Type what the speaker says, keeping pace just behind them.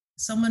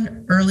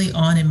someone early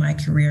on in my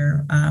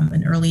career,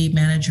 an early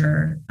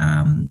manager.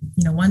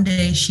 One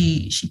day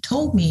she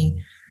told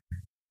me,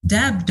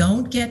 "Deb,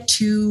 don't get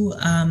too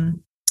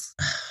kind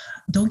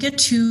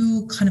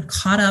of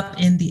caught up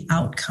in the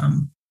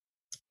outcome.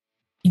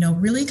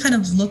 Really kind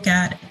of look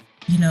at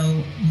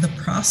the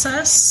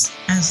process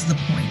as the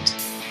point."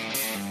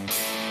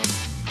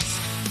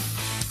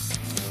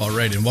 All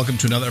right, and welcome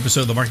to another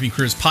episode of the Marketing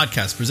Careers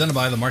Podcast, presented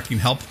by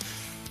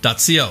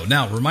themarketinghelp.co.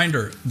 Now,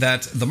 reminder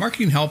that the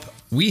Marketing Help,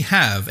 we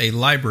have a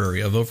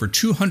library of over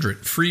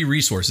 200 free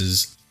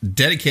resources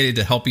dedicated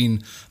to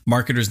helping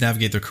marketers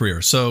navigate their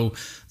career. So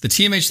the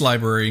TMH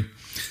library,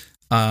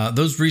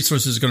 those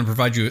resources are going to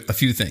provide you a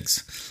few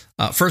things.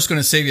 First,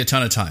 going to save you a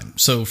ton of time.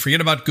 So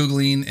forget about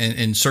Googling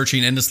and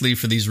searching endlessly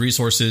for these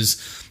resources.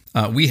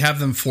 We have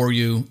them for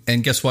you.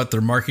 And guess what? They're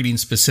marketing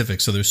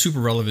specific, so they're super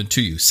relevant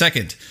to you.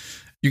 Second,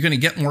 you're going to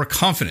get more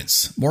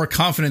confidence,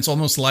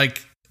 almost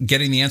like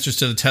getting the answers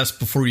to the test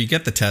before you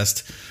get the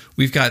test.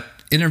 We've got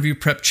interview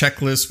prep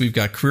checklists. We've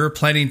got career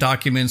planning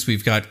documents.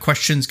 We've got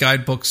questions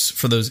guidebooks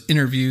for those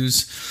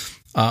interviews.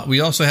 We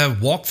also have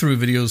walkthrough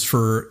videos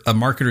for a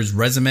marketer's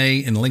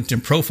resume and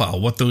LinkedIn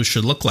profile, what those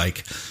should look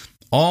like.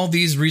 All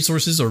these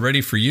resources are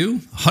ready for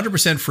you,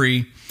 100%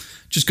 free.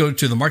 Just go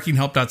to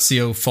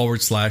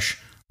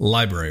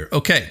themarketinghelp.co/library.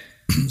 Okay,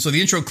 so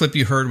the intro clip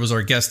you heard was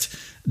our guest,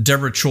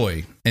 Deborah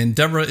Choi. And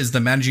Deborah is the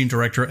managing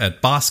director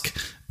at Bosque,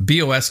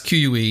 Bosque.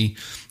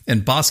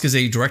 And Bosque is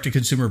a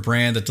direct-to-consumer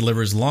brand that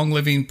delivers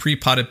long-living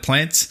pre-potted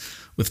plants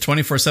with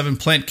 24/7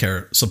 plant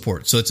care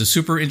support. So it's a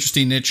super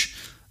interesting niche.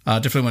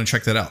 Definitely want to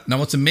check that out. Now,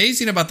 what's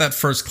amazing about that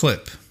first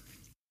clip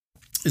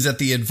is that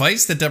the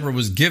advice that Deborah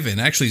was given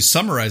actually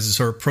summarizes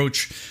her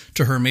approach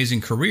to her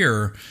amazing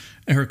career.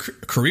 And her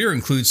career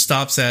includes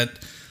stops at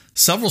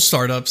several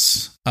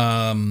startups,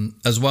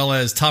 as well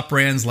as top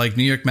brands like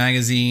New York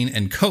Magazine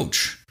and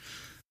Coach.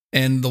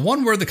 And the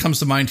one word that comes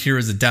to mind here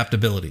is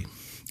adaptability.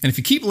 And if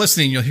you keep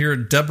listening, you'll hear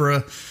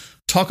Deborah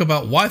talk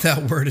about why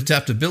that word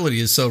adaptability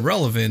is so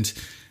relevant.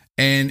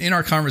 And in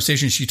our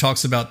conversation, she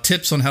talks about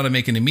tips on how to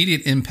make an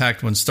immediate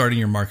impact when starting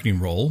your marketing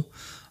role.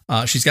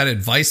 She's got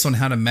advice on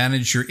how to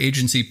manage your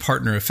agency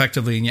partner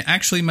effectively, and you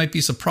actually might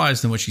be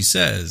surprised in what she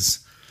says.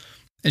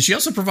 And she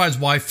also provides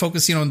why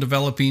focusing on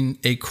developing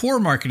a core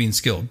marketing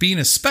skill, being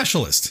a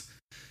specialist,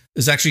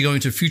 is actually going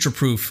to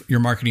future-proof your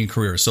marketing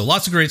career. So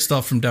lots of great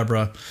stuff from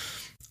Deborah.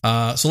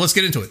 So let's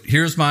get into it.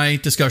 Here's my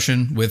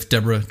discussion with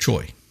Deborah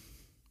Choi.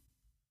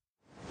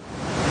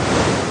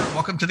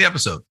 Welcome to the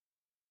episode.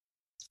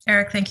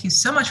 Eric, thank you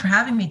so much for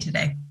having me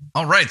today.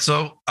 All right.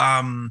 So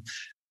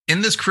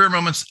in this Career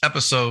Moments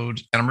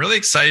episode, and I'm really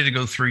excited to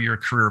go through your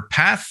career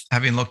path,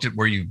 having looked at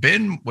where you've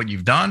been, what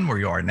you've done, where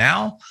you are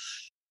now.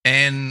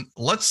 And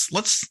let's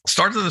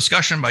start the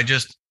discussion by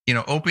just,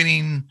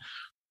 opening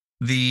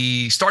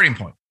the starting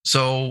point.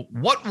 So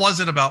what was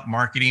it about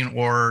marketing,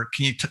 or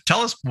can you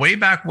tell us way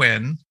back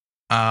when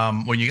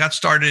you got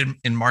started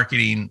in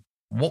marketing,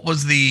 what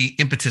was the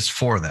impetus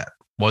for that?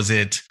 Was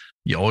it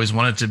you always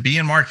wanted to be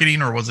in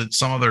marketing, or was it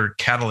some other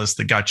catalyst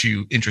that got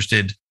you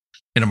interested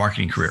in a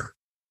marketing career?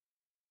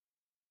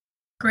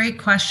 Great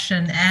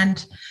question.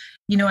 And,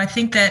 I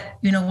think that,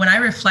 when I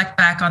reflect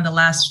back on the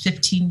last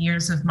 15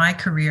 years of my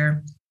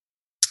career,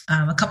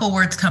 a couple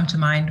words come to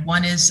mind.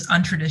 One is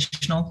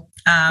untraditional.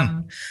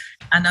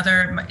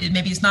 Another,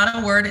 maybe it's not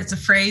a word, it's a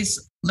phrase,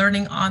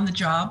 learning on the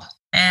job.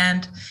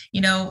 And,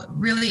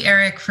 really,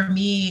 Eric, for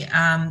me,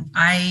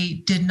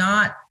 I did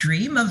not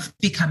dream of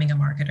becoming a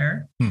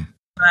marketer.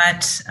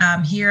 But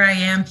here I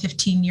am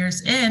 15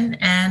 years in,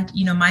 and,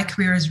 my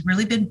career has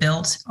really been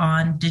built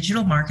on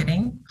digital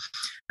marketing,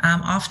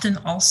 often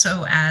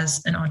also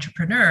as an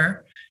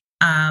entrepreneur.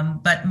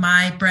 But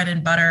my bread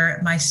and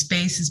butter, my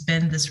space has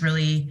been this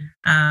really,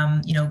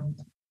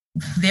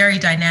 very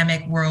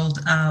dynamic world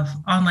of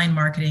online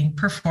marketing,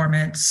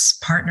 performance,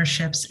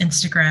 partnerships,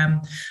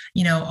 Instagram,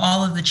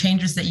 all of the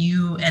changes that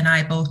you and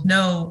I both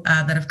know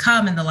that have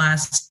come in the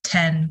last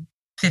 10,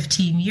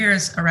 15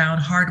 years around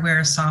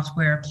hardware,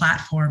 software,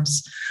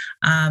 platforms.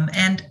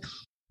 I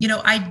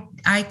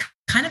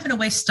kind of in a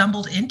way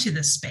stumbled into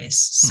this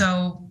space.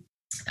 So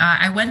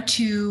I went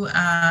to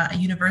a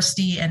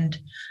university and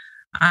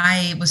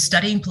I was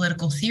studying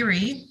political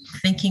theory,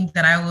 thinking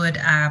that I would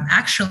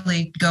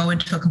actually go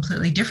into a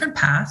completely different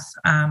path.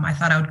 I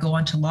thought I would go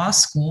on to law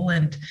school,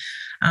 and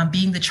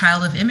being the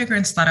child of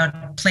immigrants, thought I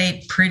would play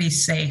it pretty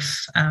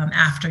safe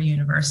after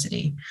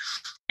university.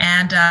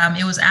 And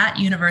it was at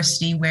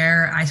university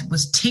where I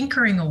was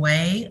tinkering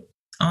away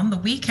on the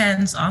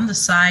weekends on the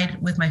side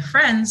with my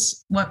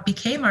friends, what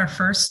became our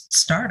first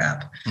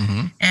startup.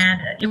 Mm-hmm. And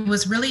it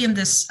was really in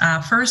this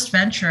first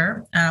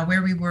venture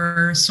where we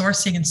were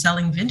sourcing and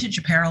selling vintage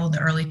apparel in the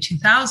early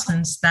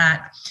 2000s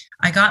that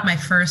I got my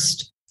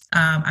first,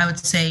 I would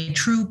say,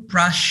 true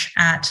brush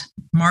at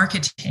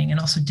marketing and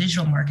also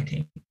digital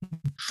marketing,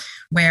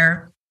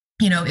 where,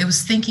 it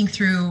was thinking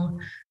through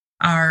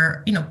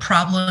our,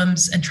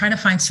 problems and trying to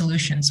find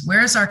solutions.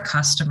 Where is our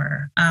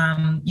customer?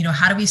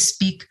 How do we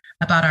speak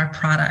about our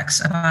products,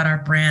 about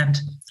our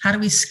brand? How do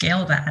we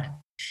scale that?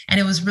 And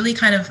it was really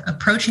kind of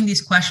approaching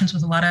these questions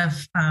with a lot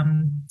of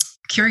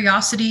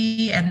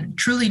curiosity and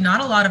truly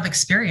not a lot of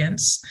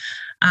experience,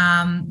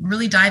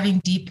 really diving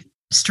deep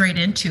straight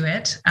into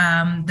it,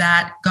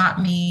 that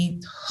got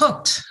me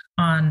hooked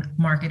on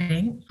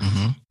marketing.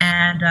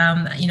 And,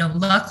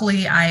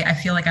 luckily, I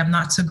feel like I'm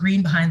not so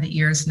green behind the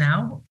ears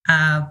now,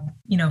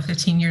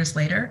 15 years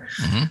later.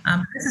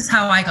 This is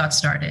how I got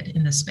started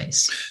in this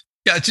space.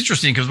 Yeah, it's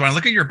interesting because when I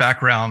look at your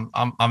background,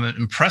 I'm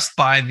impressed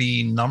by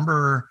the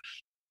number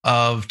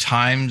of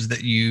times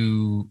that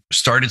you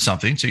started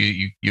something. So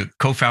you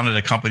co-founded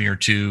a company or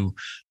two,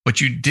 but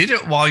you did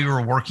it while you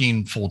were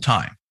working full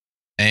time.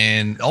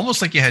 And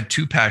almost like you had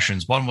two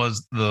passions. One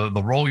was the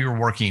role you were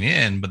working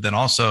in, but then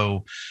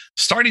also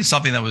starting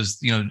something that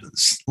was,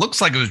 looks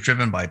like it was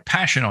driven by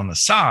passion on the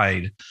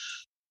side.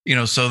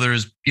 So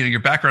there's, your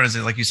background is,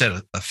 like you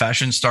said, a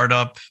fashion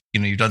startup.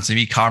 You've done some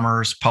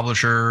e-commerce,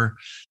 publisher,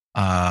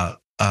 a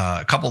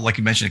couple, like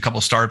you mentioned, a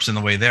couple startups in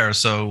the way there.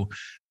 So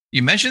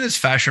you mentioned this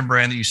fashion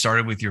brand that you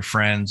started with your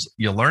friends.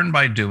 You learn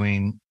by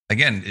doing.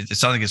 Again, it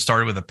sounds like it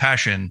started with a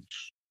passion,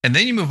 and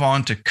then you move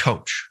on to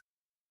coach.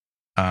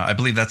 I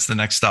believe that's the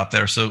next stop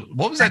there. So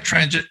what was that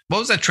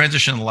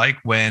transition like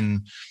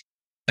when,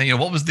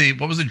 what was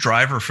the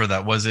driver for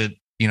that? Was it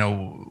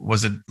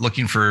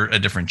looking for a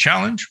different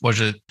challenge?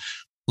 Was it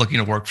looking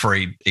to work for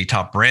a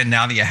top brand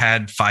now that you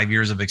had 5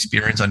 years of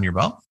experience on your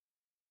belt?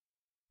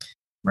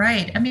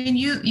 Right. I mean,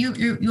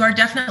 you are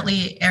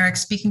definitely, Eric,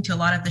 speaking to a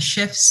lot of the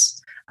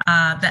shifts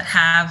that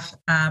have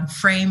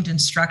framed and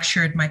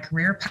structured my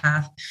career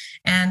path.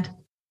 And,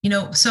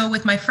 so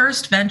with my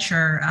first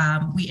venture,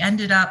 we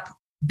ended up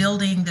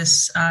building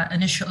this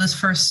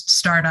first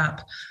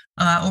startup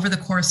over the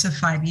course of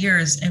 5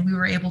 years, and we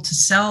were able to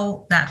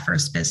sell that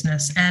first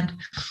business. And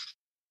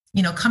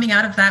coming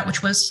out of that,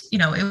 which was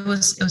it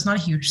was not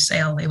a huge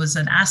sale, it was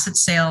an asset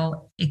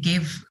sale. It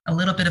gave a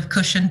little bit of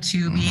cushion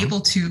to be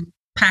able to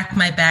pack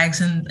my bags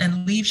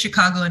and leave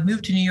Chicago and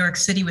move to New York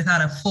City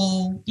without a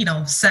full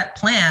set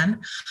plan.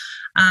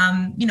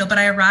 But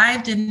I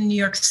arrived in New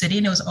York City,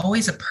 and it was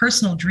always a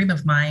personal dream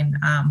of mine,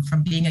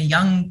 from being a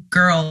young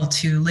girl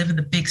to live in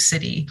the big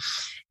city.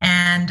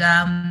 And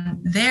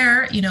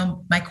there,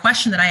 my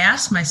question that I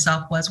asked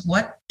myself was,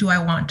 what do I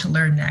want to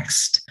learn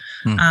next?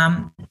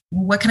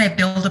 What can I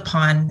build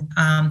upon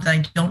that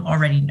I don't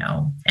already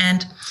know?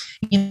 And,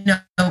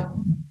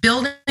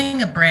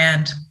 building a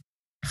brand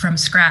from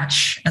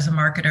scratch as a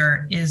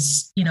marketer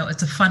is,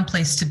 it's a fun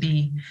place to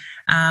be.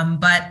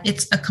 But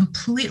it's a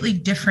completely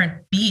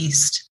different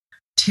beast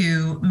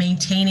to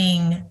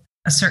maintaining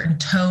a certain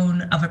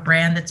tone of a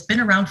brand that's been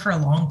around for a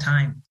long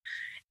time.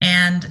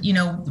 And,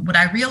 what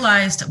I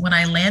realized when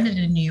I landed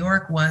in New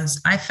York was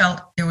I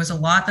felt there was a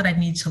lot that I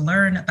needed to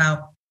learn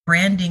about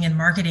branding and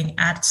marketing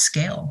at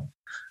scale.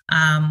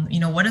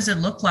 What does it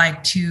look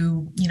like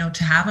to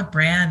have a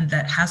brand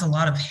that has a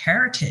lot of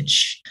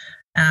heritage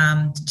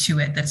to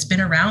it, that's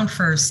been around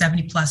for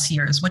 70 plus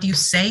years? What do you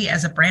say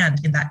as a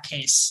brand in that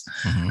case?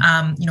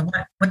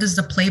 What does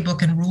the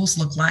playbook and rules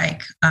look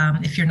like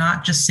if you're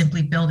not just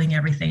simply building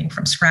everything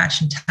from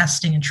scratch and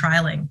testing and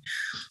trialing?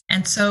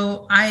 And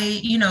so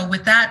I,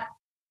 with that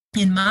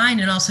in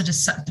mind, and also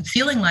just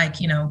feeling like,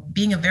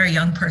 being a very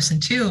young person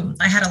too,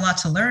 I had a lot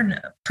to learn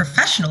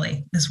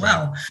professionally as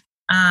well.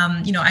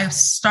 I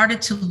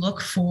started to look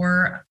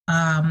for,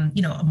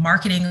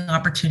 marketing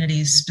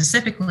opportunities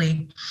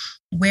specifically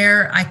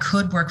where I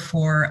could work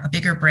for a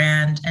bigger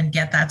brand and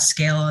get that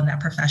scale and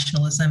that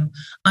professionalism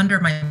under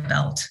my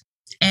belt.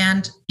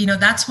 And,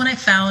 that's when I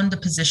found a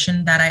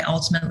position that I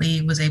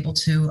ultimately was able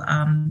to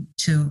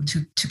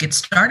get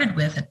started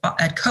with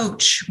at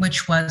Coach,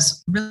 which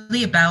was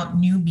really about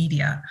new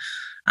media.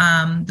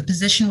 The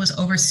position was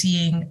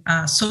overseeing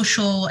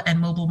social and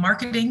mobile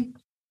marketing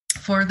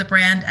for the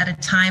brand at a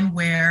time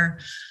where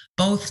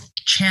both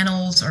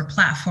channels or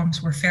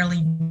platforms were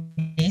fairly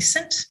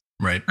nascent.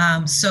 Right.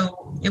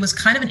 So it was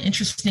kind of an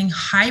interesting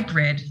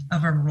hybrid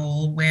of a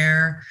role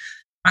where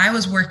I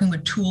was working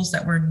with tools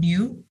that were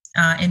new,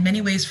 in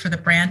many ways for the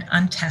brand,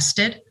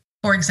 untested.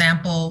 For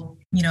example,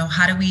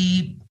 how do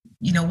we,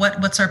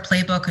 what's our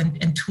playbook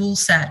and tool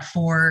set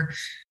for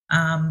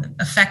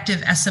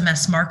effective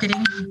SMS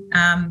marketing?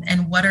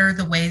 And what are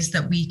the ways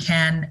that we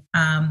can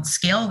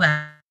scale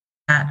that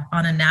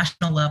on a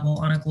national level,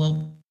 on a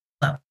global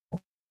level?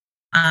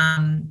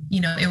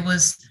 It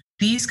was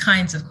these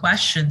kinds of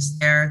questions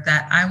there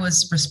that I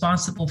was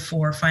responsible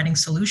for finding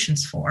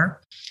solutions for,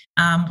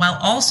 while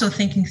also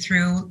thinking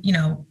through,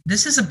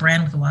 this is a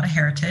brand with a lot of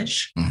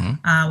heritage,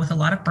 with a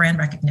lot of brand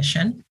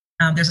recognition.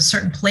 There's a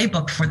certain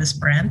playbook for this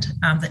brand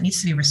that needs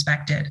to be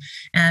respected.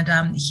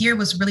 And here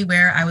was really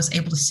where I was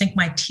able to sink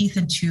my teeth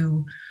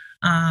into,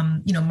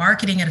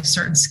 marketing at a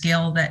certain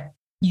scale that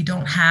you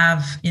don't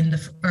have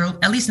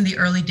at least in the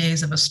early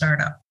days of a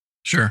startup.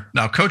 Sure.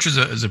 Now, Coach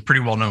is a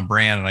pretty well-known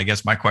brand. And I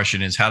guess my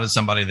question is, how does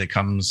somebody that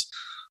comes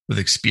with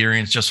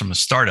experience just from a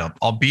startup,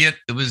 albeit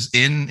it was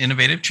in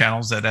innovative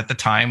channels that at the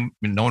time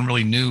no one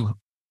really knew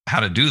how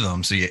to do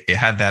them, so you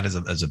had that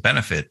as a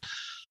benefit.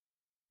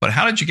 But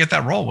how did you get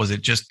that role? Was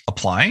it just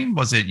applying?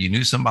 Was it you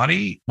knew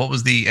somebody? What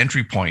was the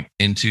entry point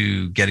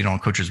into getting on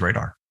Coach's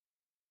radar?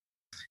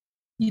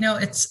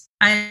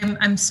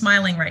 I'm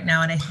smiling right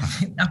now, and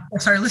of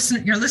course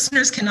your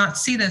listeners cannot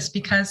see this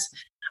because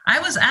I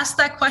was asked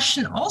that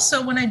question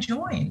also when I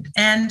joined.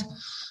 And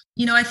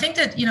I think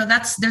that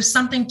there's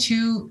something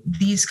to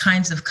these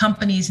kinds of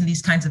companies and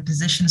these kinds of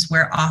positions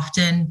where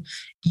often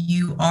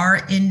you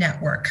are in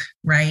network,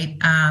 right?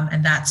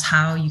 And that's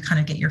how you kind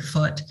of get your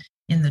foot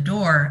in the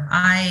door.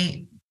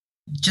 I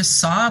just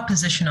saw a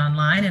position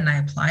online and I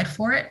applied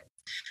for it.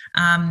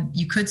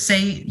 You could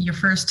say your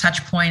first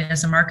touch point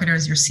as a marketer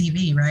is your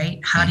CV, right?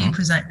 How do you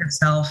present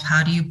yourself?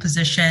 How do you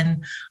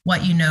position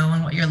what you know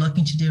and what you're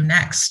looking to do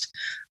next?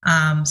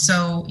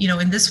 So,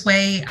 in this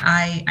way,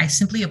 I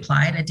simply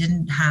applied. I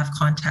didn't have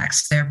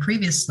contacts there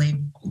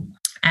previously.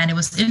 And it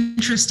was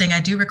interesting. I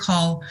do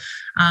recall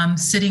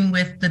sitting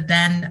with the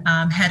then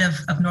head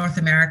of North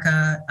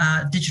America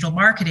digital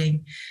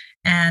marketing.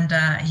 And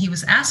he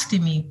was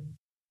asking me,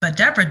 but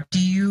Deborah,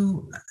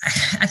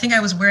 I think I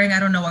was wearing, I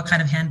don't know what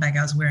kind of handbag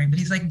I was wearing, but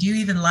he's like, do you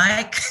even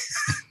like,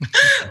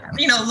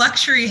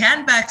 luxury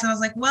handbags? And I was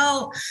like,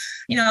 well,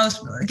 I was,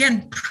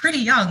 again, pretty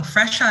young,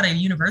 fresh out of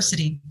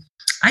university.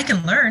 I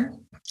can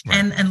learn.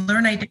 Right. And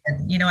learn I did.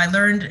 I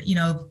learned,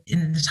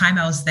 in the time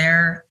I was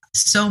there,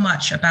 so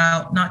much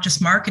about not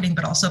just marketing,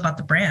 but also about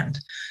the brand.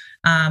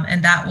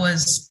 And that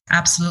was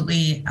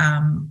absolutely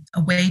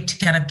a way to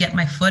kind of get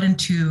my foot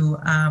into,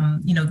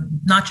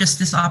 not just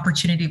this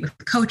opportunity with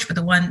Coach, but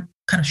the one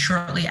kind of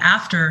shortly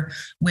after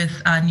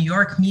with New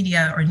York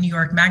Media or New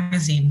York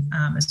Magazine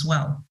as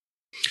well.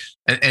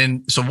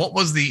 And so what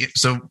was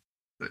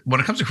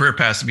when it comes to career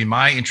paths,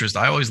 my interest,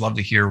 I always love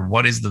to hear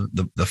what is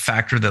the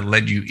factor that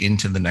led you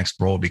into the next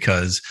role,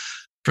 because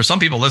for some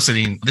people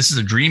listening, this is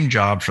a dream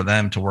job for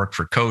them to work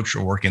for Coach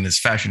or work in this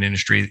fashion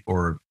industry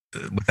or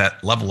with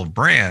that level of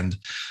brand.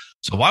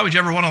 So why would you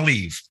ever want to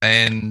leave?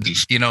 And,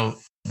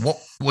 what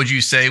would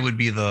you say would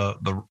be the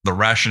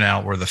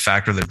rationale or the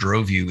factor that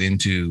drove you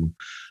into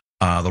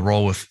the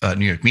role with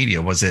New York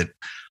Media? Was it,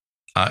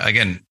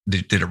 again,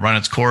 did it run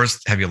its course?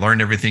 Have you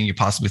learned everything you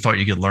possibly thought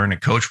you could learn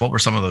at Coach? What were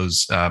some of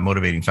those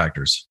motivating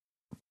factors?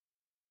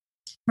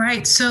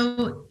 Right.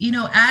 So,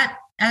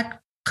 at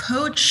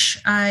Coach,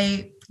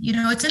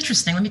 it's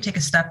interesting. Let me take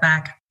a step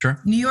back. Sure.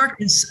 New York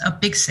is a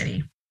big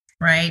city,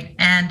 right?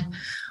 And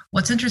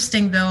what's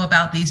interesting, though,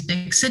 about these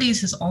big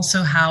cities is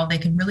also how they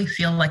can really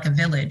feel like a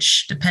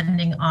village,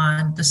 depending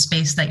on the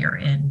space that you're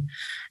in.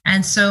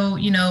 And so,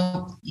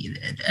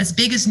 as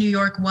big as New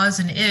York was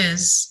and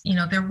is,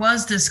 there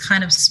was this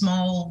kind of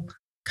small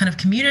kind of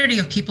community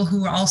of people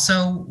who were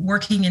also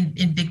working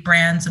in big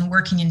brands and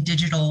working in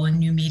digital and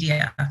new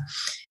media.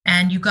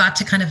 And you got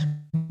to kind of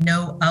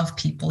know of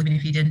people, even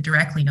if you didn't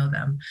directly know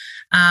them.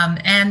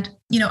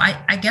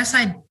 I guess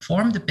I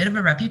formed a bit of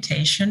a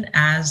reputation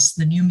as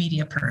the new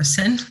media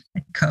person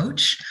at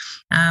Coach.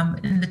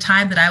 In the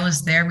time that I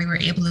was there, we were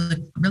able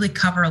to really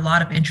cover a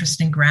lot of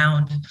interesting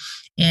ground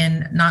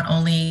in not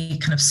only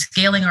kind of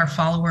scaling our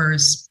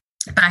followers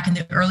back in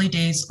the early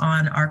days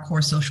on our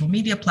core social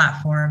media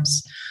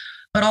platforms,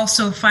 but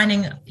also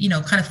finding,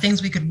 kind of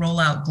things we could roll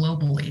out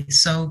globally.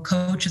 So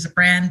Coach as a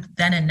brand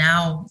then and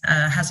now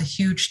has a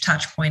huge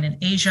touch point in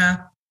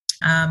Asia.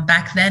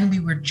 Back then, we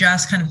were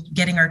just kind of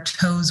getting our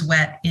toes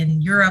wet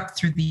in Europe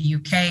through the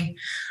UK.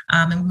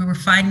 And we were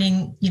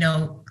finding,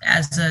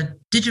 as a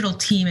digital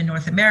team in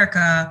North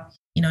America,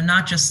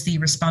 not just the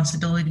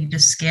responsibility to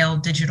scale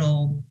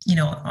digital,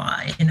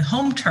 in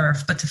home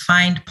turf, but to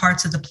find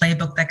parts of the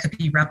playbook that could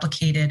be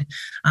replicated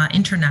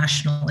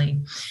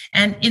internationally.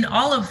 And in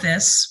all of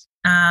this,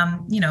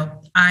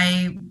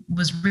 I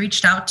was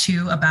reached out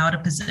to about a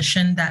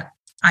position that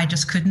I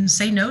just couldn't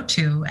say no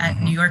to at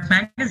New York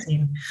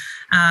Magazine.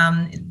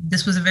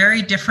 This was a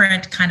very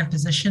different kind of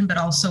position, but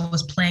also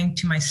was playing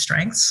to my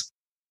strengths.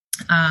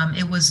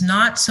 It was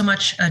not so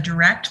much a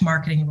direct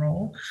marketing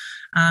role,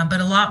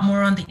 but a lot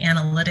more on the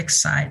analytics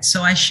side.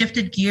 So I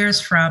shifted gears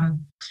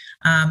from,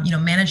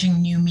 managing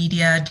new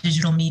media,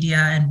 digital media,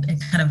 and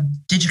kind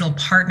of digital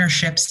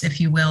partnerships, if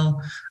you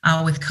will,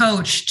 with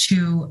Coach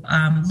to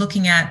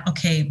looking at,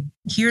 okay,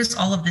 here's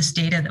all of this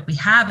data that we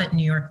have at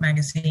New York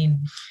Magazine.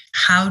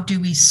 How do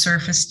we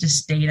surface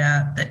this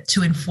data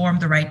to inform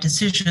the right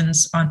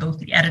decisions on both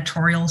the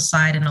editorial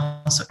side and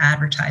also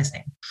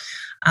advertising?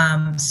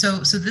 So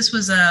this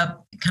was a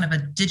kind of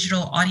a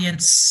digital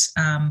audience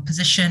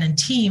position and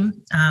team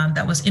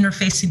that was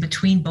interfacing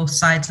between both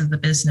sides of the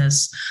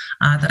business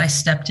that I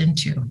stepped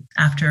into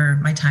after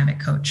my time at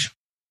Coach.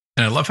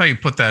 And I love how you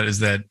put that, is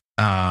that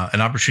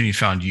an opportunity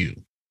found you.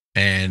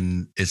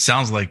 And it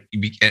sounds like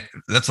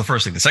that's the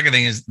first thing. The second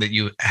thing is that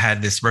you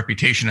had this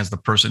reputation as the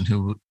person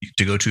who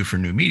to go to for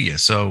new media.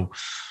 So,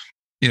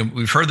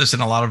 we've heard this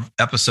in a lot of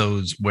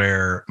episodes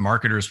where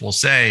marketers will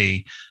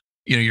say,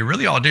 you're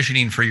really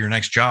auditioning for your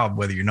next job,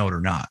 whether you know it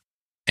or not.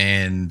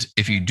 And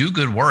if you do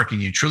good work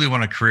and you truly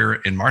want a career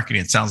in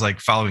marketing, it sounds like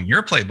following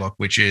your playbook,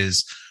 which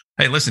is,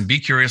 hey, listen, be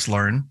curious,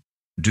 learn,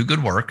 do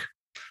good work.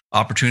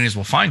 Opportunities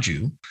will find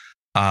you.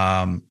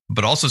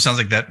 But also sounds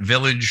like that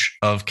village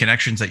of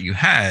connections that you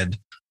had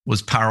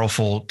was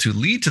powerful to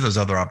lead to those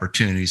other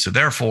opportunities. So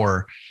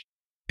therefore,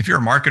 if you're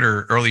a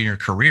marketer early in your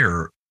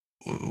career,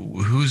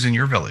 who's in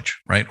your village,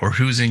 right? Or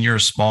who's in your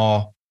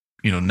small,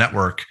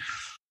 network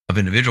of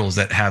individuals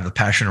that have the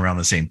passion around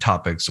the same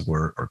topics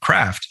or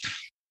craft?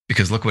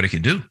 Because look what it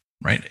can do,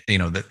 right?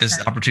 That this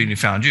opportunity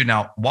found you.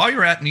 Now, while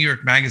you're at New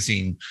York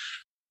Magazine,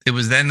 it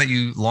was then that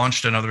you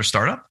launched another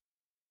startup?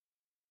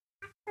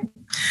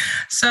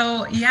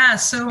 So,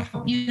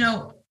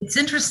 it's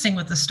interesting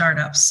with the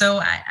startups.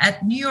 So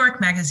at New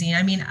York Magazine,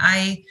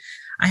 I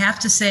have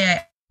to say,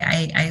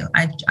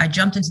 I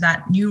jumped into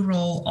that new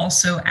role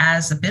also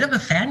as a bit of a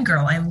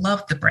fangirl. I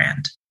loved the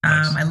brand.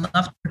 Nice. I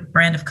loved the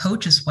brand of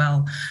Coach as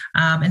well.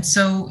 And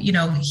so,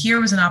 here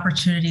was an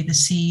opportunity to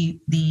see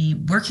the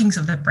workings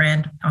of the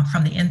brand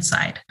from the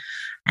inside.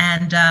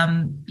 And,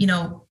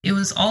 it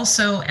was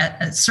also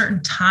at a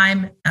certain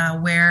time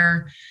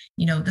where,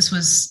 this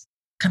was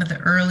kind of the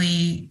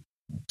early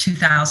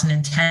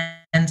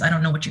 2010s. I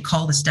don't know what you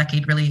call this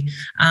decade really,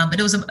 but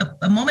it was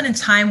a moment in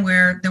time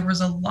where there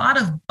was a lot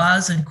of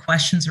buzz and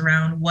questions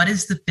around what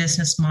is the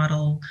business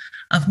model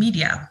of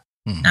media?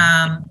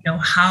 Mm-hmm.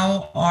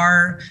 How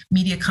are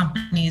media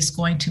companies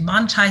going to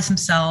monetize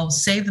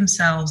themselves, save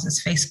themselves?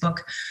 Is Facebook,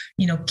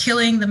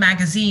 killing the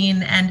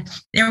magazine? And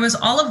there was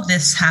all of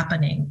this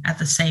happening at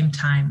the same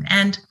time.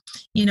 And,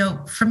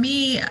 for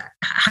me,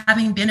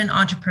 having been an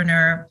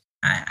entrepreneur,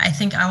 I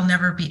think I'll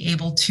never be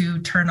able to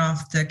turn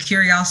off the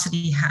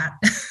curiosity hat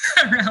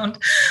around,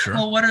 sure.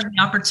 Well, what are the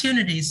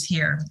opportunities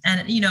here?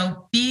 And,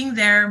 being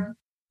there,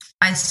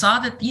 I saw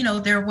that,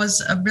 there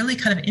was a really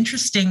kind of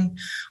interesting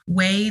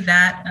way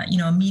that,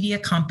 a media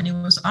company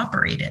was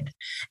operated.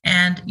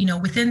 And,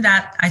 within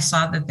that, I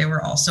saw that there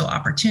were also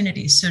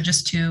opportunities. So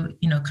just to,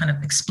 kind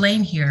of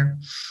explain here,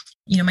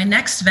 my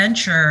next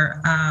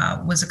venture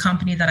was a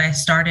company that I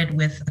started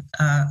with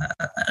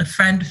a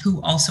friend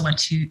who also went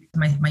to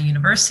my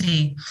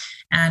university,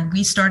 and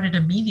we started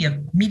a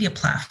media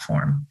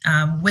platform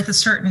with a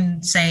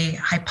certain, say,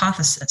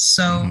 hypothesis.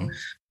 So mm-hmm.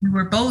 we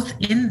were both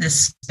in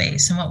this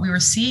space, and what we were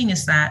seeing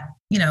is that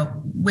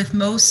with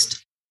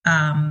most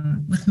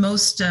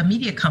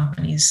media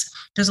companies,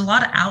 there's a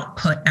lot of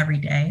output every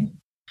day,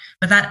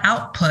 but that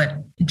output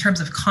in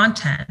terms of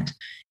content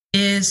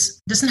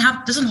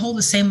doesn't hold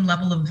the same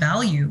level of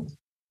value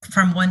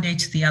from one day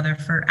to the other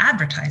for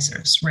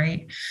advertisers,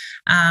 right?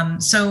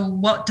 So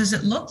what does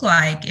it look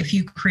like if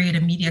you create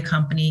a media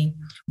company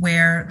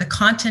where the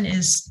content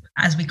is,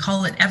 as we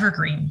call it,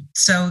 evergreen,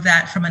 so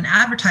that from an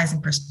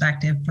advertising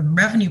perspective, from a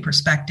revenue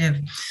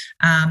perspective,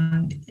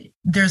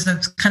 there's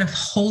a kind of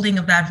holding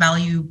of that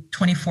value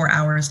 24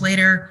 hours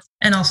later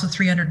and also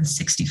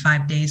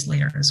 365 days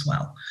later as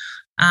well.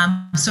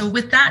 So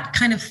with that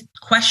kind of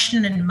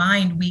question in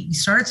mind, we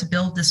started to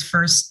build this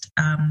first,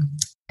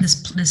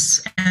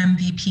 this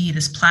MVP,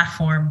 this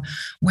platform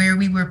where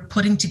we were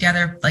putting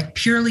together like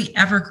purely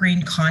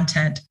evergreen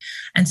content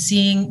and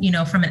seeing,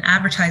 from an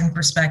advertising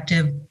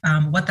perspective,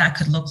 what that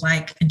could look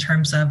like in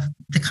terms of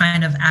the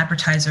kind of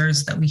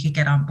advertisers that we could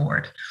get on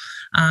board.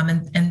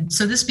 And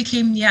so this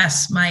became,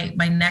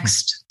 my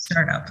next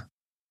startup.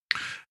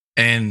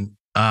 And,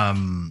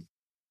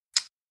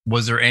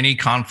 was there any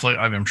conflict?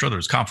 I mean, I'm sure there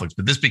was conflicts,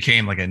 but this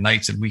became like a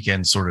nights and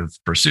weekends sort of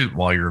pursuit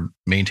while you're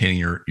maintaining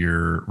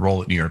your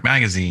role at New York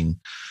Magazine.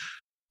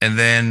 And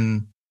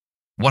then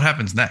what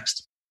happens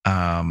next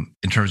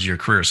in terms of your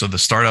career? So the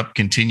startup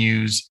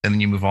continues and then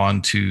you move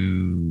on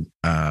to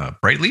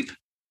Brightleap?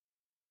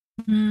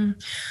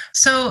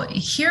 So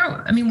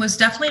here, was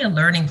definitely a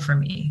learning for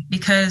me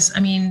because,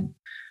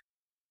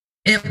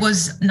 it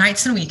was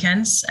nights and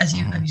weekends, as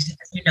you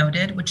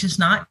noted, which is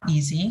not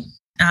easy.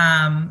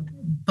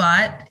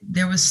 But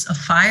there was a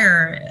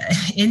fire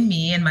in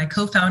me and my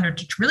co-founder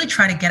to really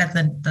try to get at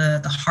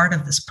the heart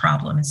of this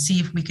problem and see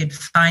if we could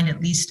find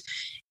at least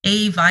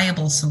a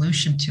viable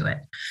solution to it.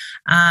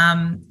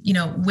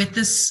 With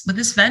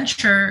this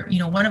venture,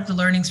 one of the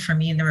learnings for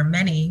me, and there were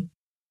many,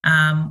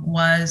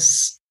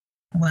 was,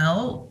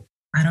 well,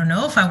 I don't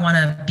know if I want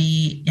to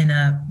be in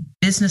a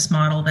business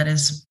model that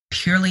is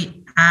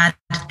purely ad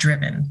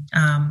driven.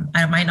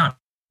 I might not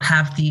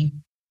have the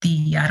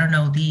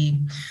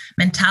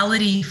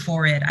mentality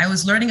for it. I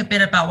was learning a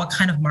bit about what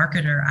kind of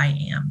marketer I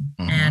am.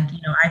 Mm-hmm. And,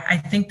 I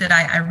think that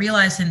I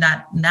realized in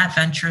that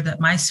venture that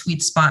my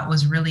sweet spot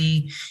was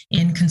really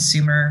in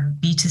consumer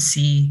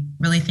B2C,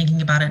 really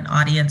thinking about an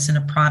audience and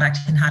a product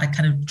and how to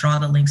kind of draw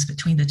the links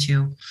between the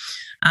two.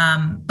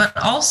 But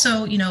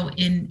also,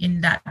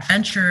 in that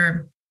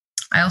venture,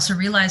 I also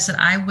realized that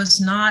I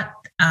was not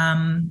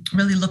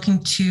really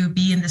looking to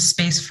be in this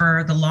space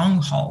for the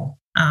long haul.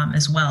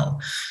 As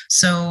well.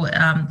 So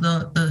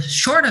the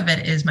short of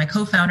it is my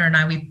co-founder and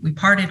I, we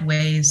parted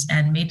ways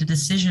and made the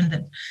decision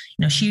that,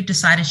 she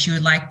decided she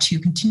would like to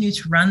continue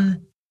to run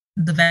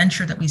the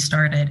venture that we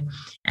started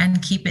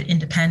and keep it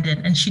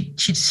independent. And she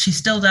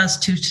still does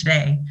to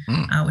today,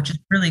 which is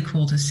really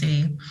cool to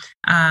see.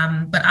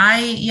 But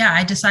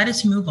I decided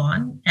to move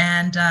on,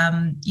 and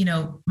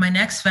my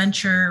next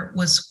venture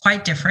was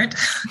quite different,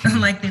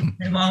 like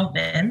they've all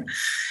been,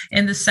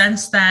 in the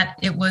sense that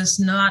it was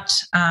not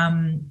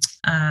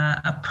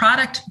a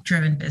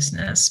product-driven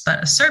business,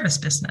 but a service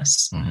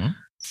business. Mm-hmm.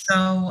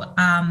 So,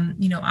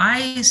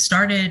 I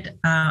started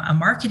a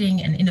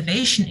marketing and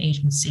innovation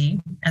agency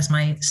as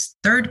my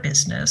third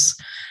business.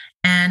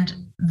 And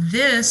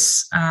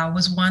this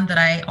was one that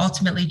I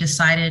ultimately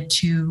decided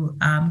to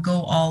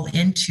go all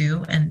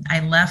into. And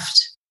I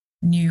left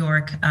New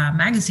York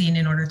Magazine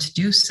in order to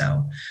do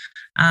so.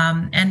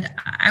 And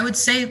I would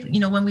say,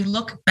 when we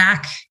look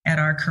back at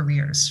our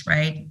careers,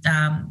 right,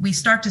 we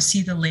start to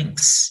see the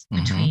links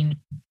between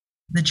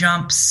the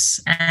jumps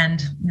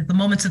and the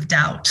moments of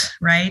doubt,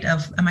 right?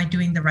 Of, am I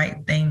doing the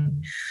right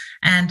thing?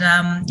 And,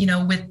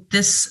 with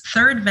this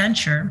third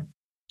venture,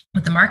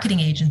 with the marketing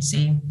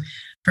agency,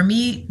 for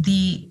me,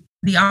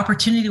 the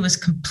opportunity was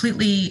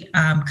completely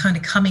kind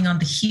of coming on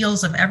the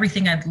heels of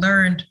everything I'd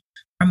learned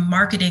from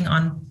marketing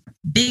on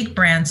big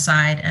brand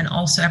side, and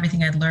also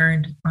everything I'd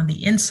learned on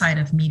the inside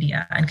of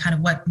media, and kind of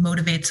what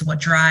motivates and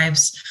what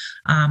drives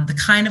the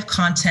kind of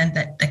content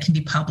that can be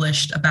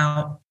published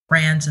about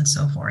brands and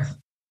so forth.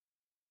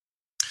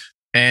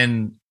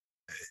 And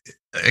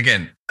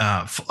again,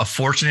 a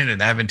fortunate and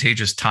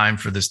advantageous time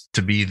for this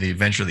to be the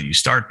venture that you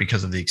start,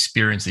 because of the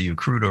experience that you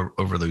accrued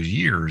over those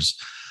years.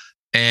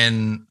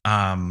 And,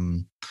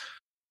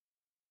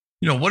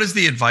 what is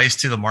the advice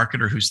to the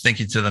marketer who's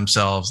thinking to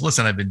themselves,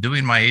 listen, I've been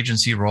doing my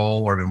agency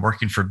role, or I've been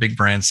working for big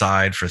brand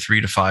side for 3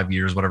 to 5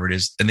 years, whatever it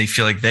is, and they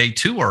feel like they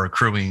too are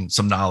accruing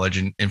some knowledge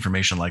and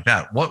information like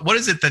that. What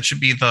is it that should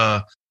be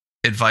the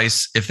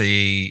advice if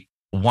they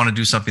want to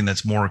do something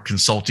that's more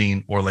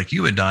consulting, or like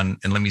you had done,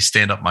 and let me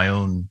stand up my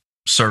own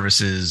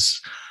services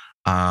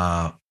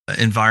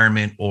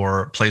environment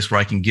or place where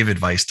I can give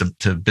advice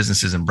to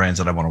businesses and brands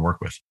that I want to work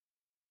with?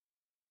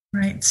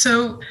 Right.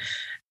 So,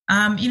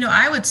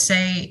 I would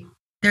say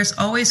there's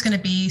always going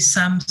to be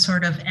some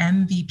sort of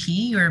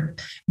MVP, or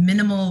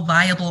minimal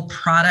viable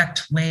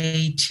product,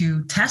 way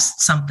to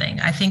test something.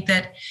 I think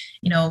that,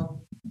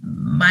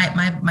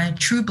 my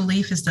true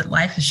belief is that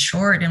life is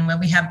short, and when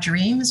we have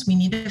dreams, we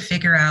need to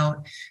figure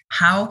out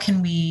how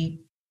can we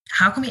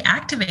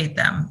activate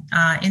them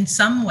in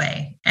some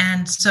way.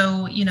 And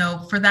so,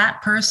 for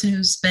that person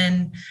who's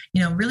been,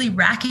 really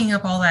racking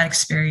up all that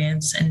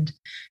experience and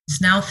is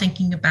now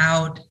thinking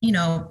about,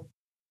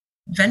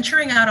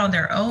 venturing out on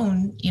their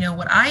own,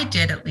 what I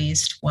did at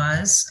least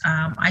was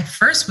I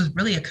first was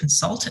really a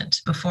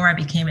consultant before I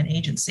became an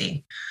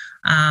agency.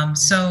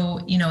 So,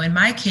 in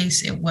my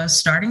case, it was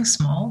starting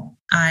small.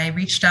 I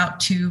reached out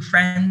to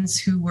friends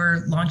who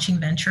were launching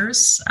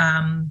ventures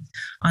on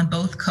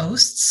both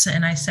coasts.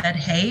 And I said,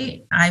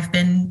 hey, I've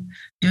been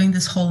doing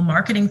this whole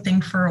marketing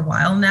thing for a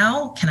while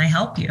now. Can I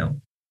help you?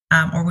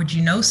 Or would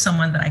you know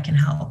someone that I can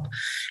help?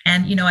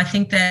 And, I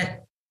think that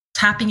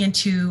tapping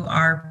into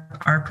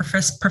our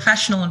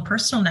professional and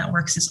personal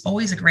networks is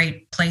always a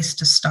great place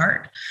to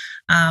start.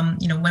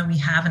 When we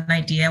have an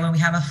idea, when we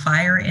have a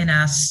fire in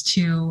us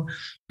to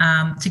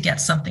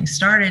get something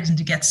started and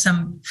to get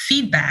some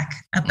feedback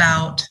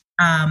about,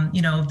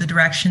 the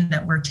direction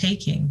that we're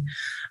taking.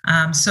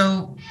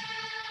 So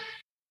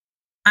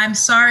I'm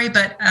sorry,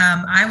 but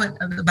I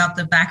would, about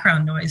the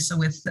background noise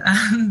with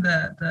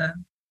the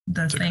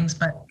things,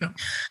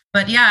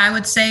 but yeah, I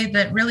would say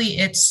that really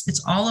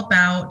it's all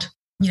about,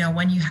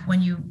 when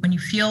you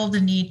feel the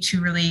need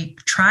to really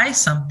try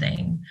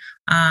something,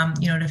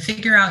 to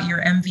figure out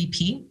your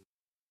MVP,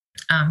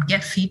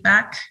 get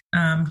feedback,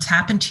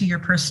 tap into your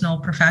personal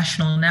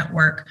professional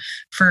network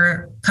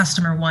for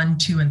customer 1,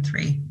 2, and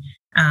 3,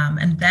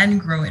 and then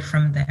grow it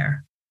from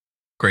there.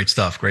 Great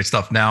stuff.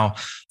 Now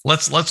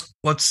let's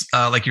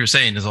like you were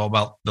saying, is all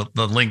about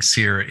the links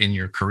here in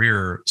your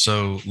career.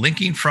 So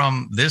linking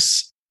from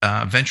this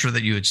venture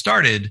that you had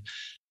started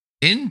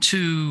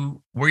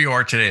into where you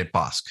are today at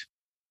Bosk.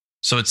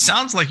 So it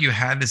sounds like you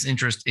had this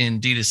interest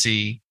in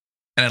D2C,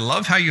 and I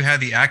love how you had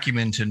the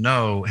acumen to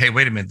know, hey,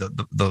 wait a minute,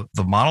 the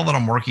model that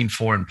I'm working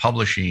for in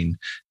publishing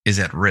is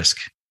at risk.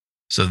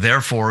 So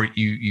therefore,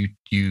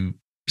 you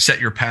set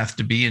your path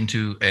to be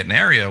into an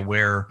area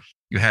where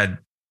you had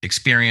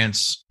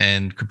experience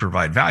and could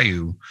provide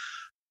value,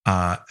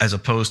 as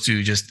opposed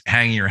to just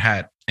hanging your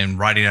hat and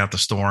riding out the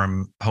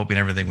storm, hoping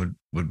everything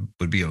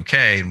would be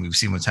okay. And we've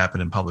seen what's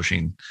happened in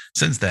publishing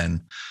since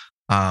then.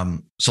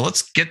 So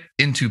let's get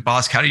into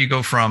Bosk. How do you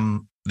go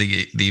from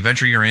the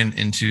venture you're in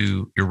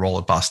into your role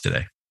at Bosk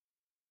today?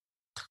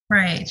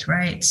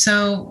 Right.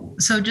 So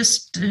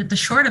just the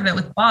short of it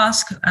with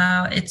Bosk,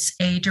 it's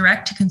a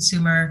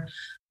direct-to-consumer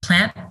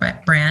plant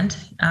brand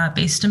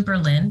based in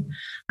Berlin.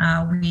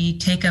 We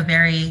take a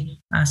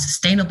very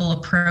sustainable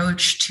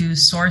approach to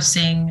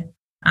sourcing,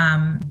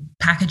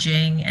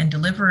 packaging, and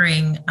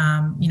delivering,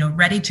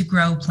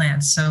 ready-to-grow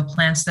plants. So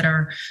plants that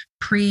are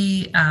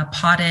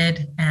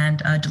pre-potted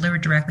and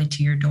delivered directly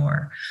to your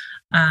door.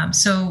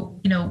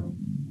 So,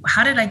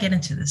 how did I get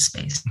into this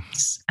space?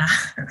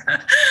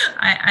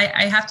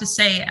 I have to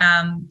say,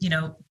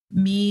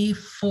 me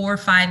 4 or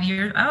 5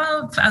 years,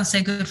 I would say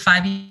a good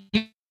 5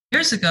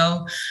 years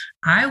ago,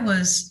 I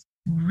was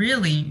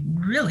really,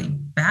 really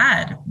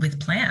bad with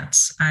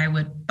plants. I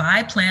would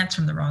buy plants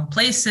from the wrong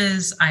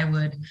places. I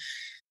would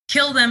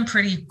kill them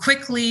pretty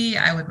quickly.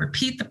 I would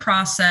repeat the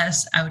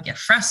process. I would get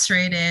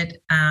frustrated.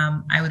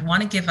 I would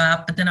want to give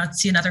up, but then I'd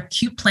see another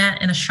cute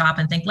plant in a shop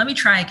and think, let me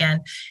try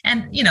again.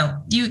 And, you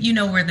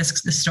know where this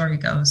story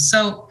goes.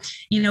 So,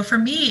 for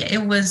me,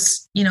 it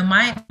was,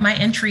 my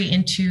entry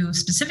into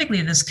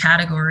specifically this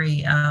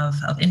category of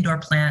indoor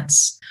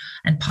plants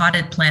and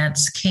potted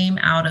plants came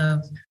out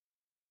of,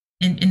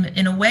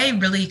 in a way,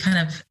 really kind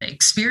of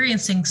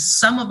experiencing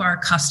some of our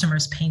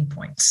customers' pain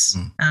points.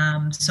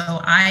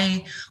 So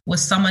I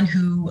was someone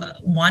who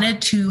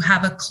wanted to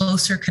have a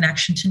closer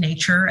connection to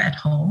nature at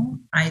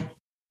home. I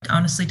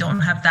honestly don't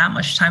have that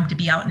much time to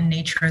be out in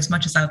nature as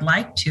much as I would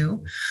like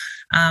to.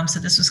 So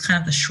this was kind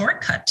of the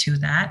shortcut to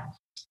that.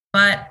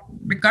 But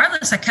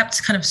regardless, I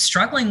kept kind of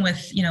struggling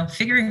with,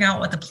 figuring out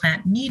what the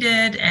plant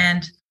needed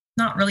and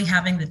not really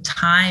having the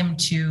time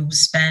to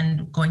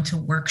spend going to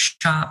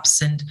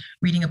workshops and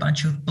reading a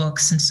bunch of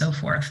books and so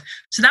forth.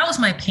 So that was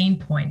my pain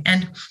point.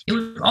 And it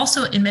was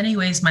also in many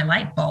ways my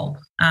light bulb.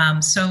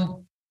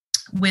 So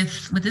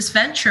with this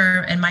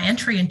venture and my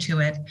entry into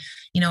it,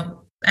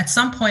 at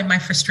some point my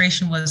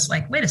frustration was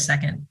like, wait a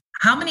second,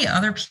 how many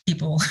other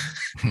people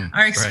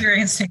are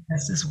experiencing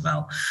this as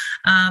well?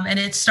 And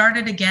it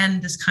started again,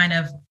 this kind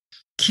of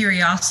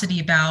curiosity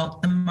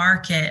about the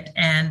market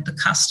and the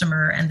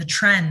customer and the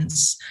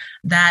trends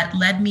that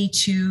led me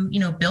to,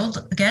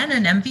 build again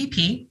an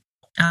MVP,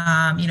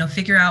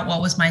 figure out what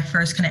was my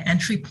first kind of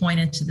entry point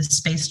into the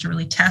space to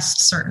really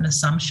test certain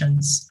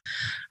assumptions.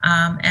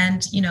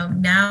 And,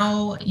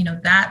 now,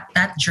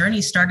 that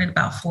journey started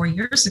about 4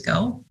 years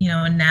ago,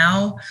 and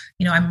now,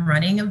 I'm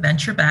running a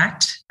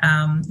venture-backed,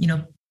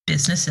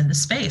 business in the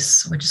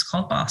space, which is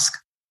called Bosk.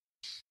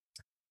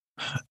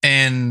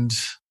 And,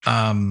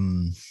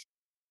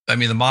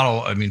 the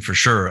model, for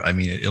sure.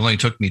 It only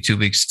took me 2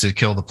 weeks to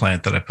kill the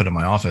plant that I put in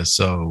my office.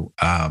 So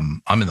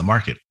I'm in the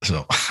market.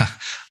 So,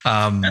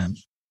 and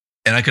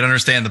I could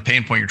understand the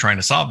pain point you're trying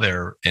to solve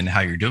there and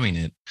how you're doing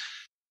it.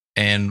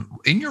 And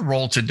in your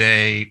role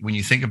today, when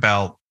you think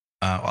about,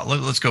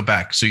 let's go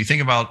back. So you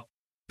think about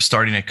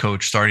starting at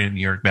Coach, starting at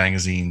New York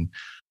Magazine,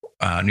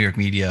 New York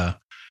Media.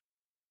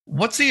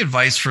 What's the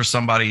advice for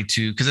somebody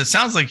because it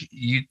sounds like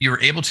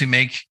you're able to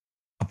make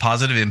a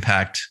positive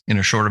impact in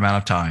a short amount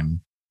of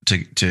time.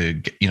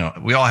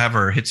 We all have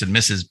our hits and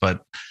misses,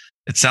 but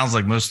it sounds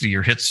like most of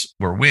your hits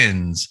were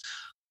wins.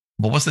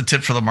 But what's the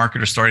tip for the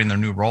marketer starting their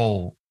new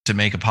role to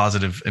make a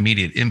positive,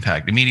 immediate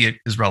impact? Immediate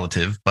is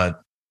relative,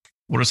 but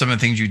what are some of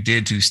the things you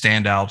did to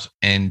stand out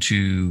and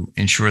to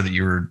ensure that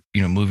you're,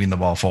 moving the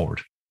ball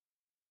forward?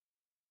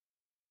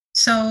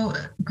 So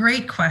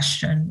great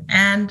question.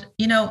 And,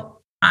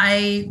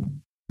 I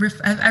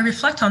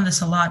reflect on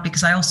this a lot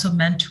because I also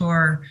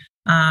mentor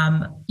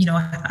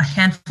a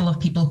handful of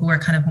people who are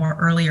kind of more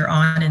earlier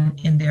on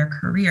in their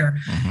career.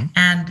 Mm-hmm.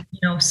 And,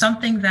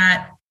 something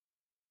that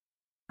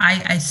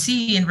I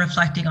see in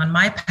reflecting on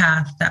my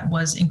path that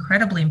was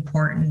incredibly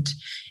important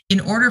in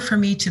order for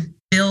me to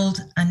build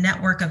a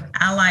network of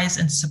allies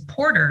and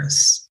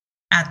supporters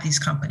at these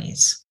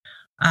companies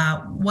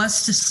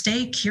was to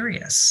stay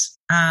curious.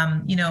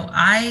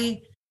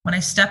 When I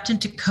stepped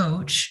into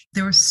Coach,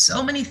 there were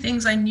so many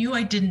things I knew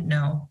I didn't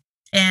know.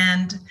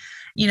 And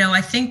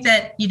I think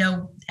that,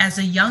 as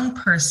a young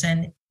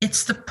person,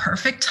 it's the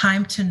perfect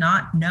time to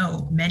not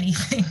know many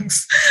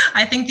things.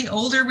 I think the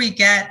older we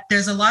get,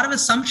 there's a lot of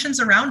assumptions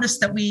around us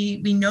that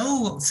we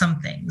know some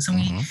things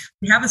and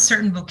we have a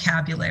certain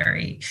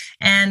vocabulary.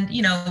 And,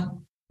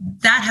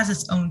 that has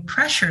its own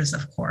pressures,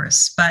 of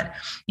course. But,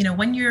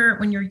 when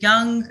you're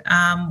young,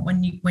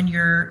 when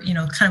you're,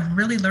 kind of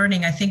really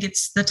learning, I think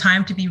it's the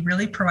time to be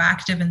really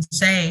proactive and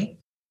say,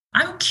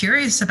 I'm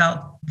curious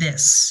about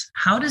this.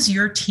 How does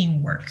your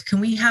team work? Can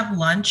we have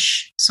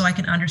lunch so I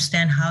can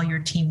understand how your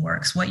team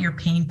works, what your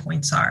pain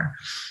points are?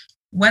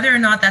 Whether or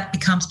not that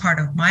becomes part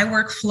of my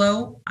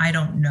workflow, I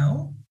don't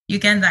know.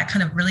 Again, that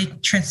kind of really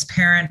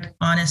transparent,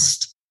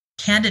 honest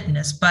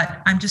candidness,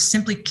 but I'm just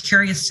simply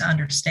curious to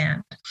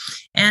understand.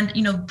 And,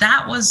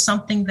 that was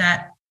something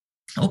that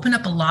opened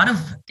up a lot of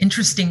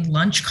interesting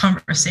lunch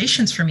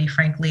conversations for me,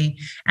 frankly,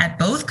 at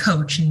both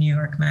Coach and New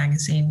York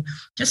Magazine,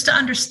 just to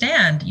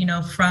understand,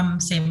 from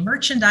say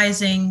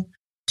merchandising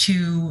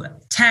to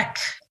tech,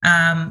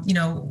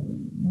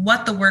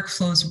 what the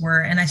workflows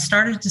were. And I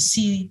started to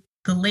see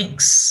the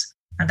links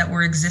that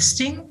were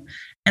existing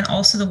and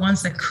also the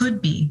ones that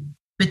could be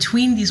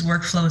between these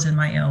workflows and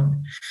my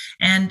own.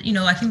 And,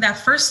 I think that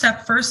first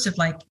step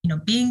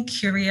of being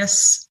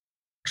curious,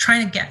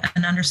 trying to get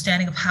an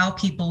understanding of how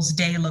people's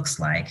day looks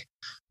like,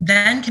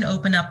 then can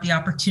open up the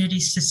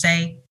opportunities to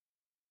say,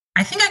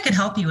 I think I could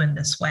help you in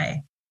this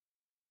way.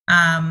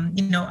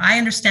 I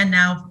understand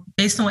now,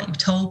 based on what you've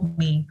told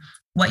me,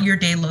 what your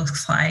day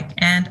looks like.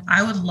 And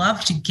I would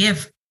love to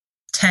give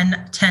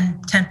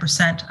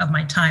 10% of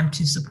my time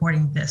to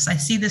supporting this. I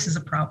see this as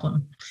a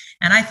problem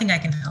and I think I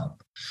can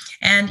help.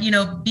 And,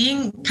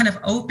 being kind of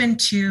open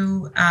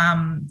to,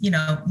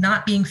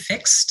 not being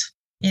fixed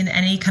in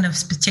any kind of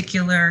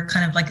particular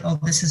kind of like, oh,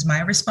 this is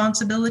my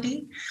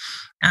responsibility.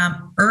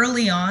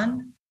 Early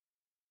on,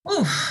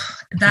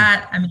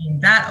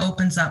 that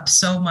opens up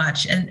so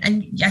much. And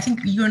I think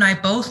you and I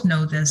both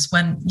know this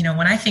when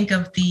I think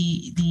of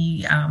the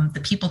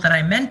people that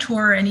I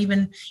mentor, and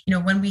even,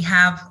 when we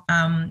have,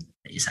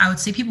 I would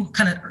say people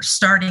kind of are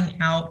starting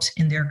out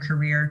in their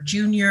career,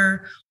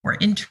 junior or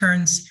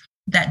interns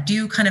that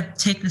do kind of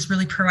take this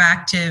really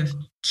proactive,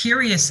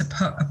 curious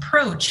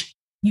approach.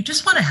 You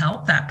just want to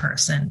help that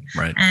person,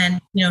 right? And,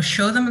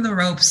 show them the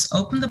ropes,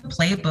 open the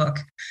playbook,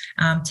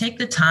 take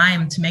the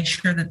time to make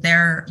sure that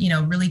they're,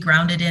 really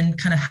grounded in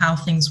kind of how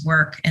things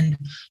work and,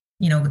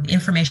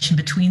 information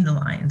between the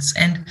lines.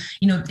 And,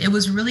 it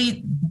was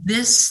really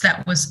this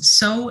that was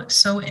so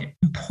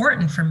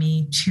important for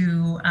me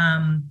to,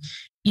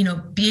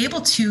 be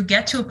able to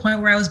get to a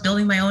point where I was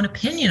building my own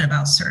opinion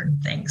about certain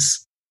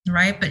things,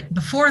 right? But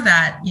before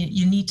that,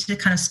 you need to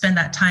kind of spend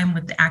that time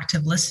with the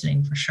active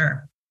listening for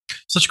sure.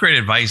 Such great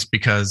advice,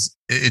 because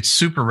it's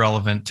super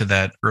relevant to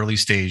that early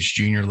stage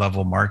junior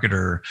level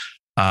marketer,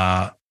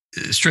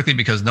 strictly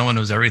because no one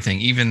knows everything,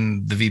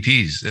 even the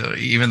VPs,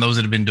 even those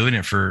that have been doing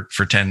it for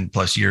 10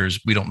 plus years.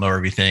 We don't know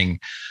everything.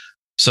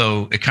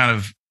 So it kind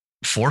of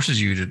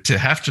forces you to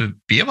have to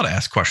be able to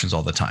ask questions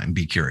all the time,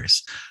 be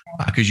curious,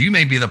 because you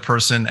may be the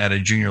person at a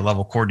junior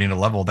level, coordinator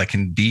level that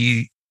can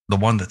be the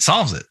one that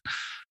solves it.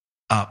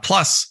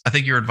 Plus, I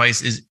think your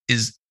advice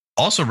is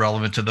also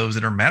relevant to those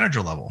that are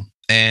manager level.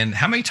 And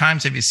how many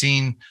times have you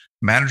seen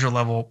manager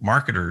level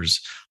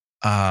marketers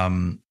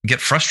get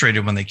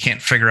frustrated when they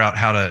can't figure out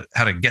how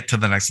to get to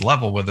the next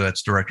level, whether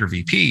that's director,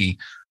 VP?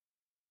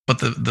 But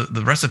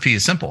the recipe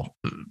is simple.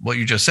 What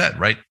you just said,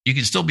 right? You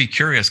can still be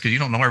curious because you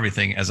don't know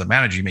everything as a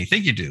manager. You may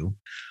think you do,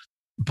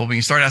 but when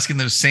you start asking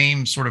those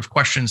same sort of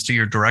questions to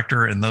your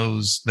director and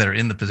those that are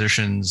in the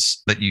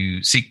positions that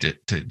you seek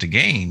to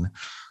gain,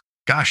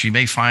 gosh, you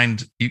may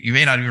find you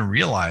may not even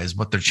realize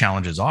what their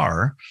challenges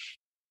are.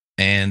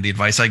 And the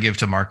advice I give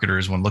to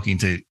marketers when looking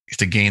to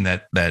gain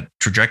that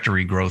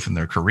trajectory growth in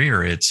their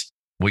career, it's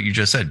what you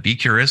just said: be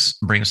curious,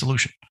 bring a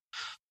solution.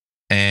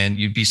 And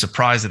you'd be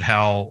surprised at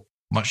how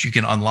much you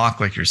can unlock,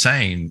 like you're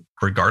saying,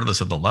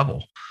 regardless of the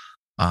level.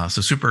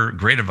 So super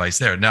great advice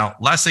there. Now,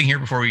 last thing here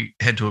before we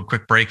head to a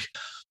quick break,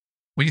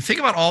 when you think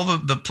about all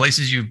the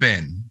places you've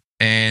been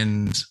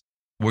and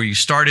where you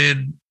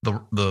started,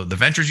 the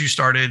ventures you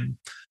started,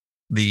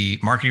 the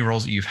marketing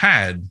roles that you've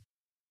had,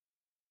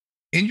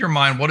 in your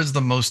mind, what is the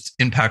most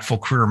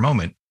impactful career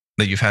moment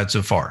that you've had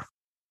so far?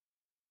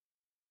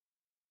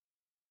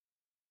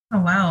 Oh,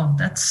 wow.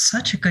 That's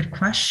such a good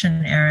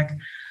question, Eric.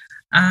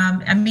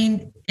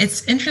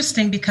 It's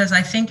interesting because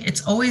I think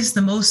it's always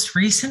the most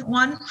recent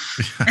one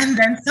and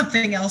then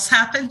something else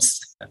happens.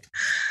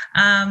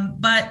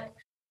 But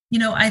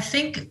I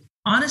think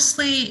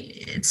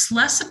honestly, it's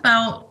less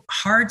about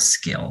hard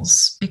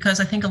skills, because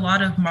I think a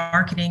lot of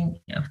marketing,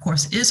 of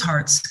course, is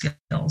hard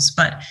skills,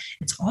 but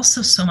it's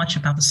also so much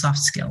about the soft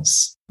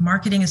skills.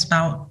 Marketing is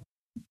about,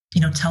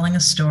 telling a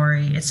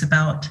story. It's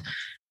about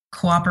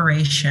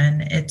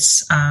cooperation.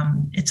 It's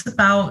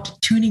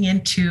about tuning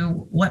into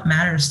what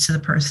matters to the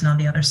person on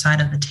the other side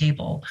of the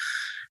table.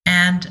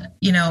 And,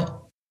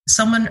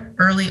 someone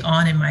early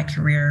on in my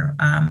career,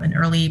 an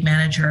early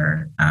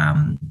manager,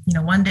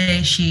 one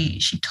day she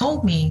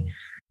told me,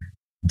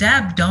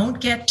 Deb, don't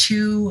get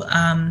too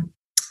kind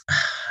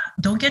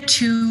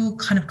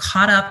of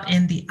caught up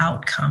in the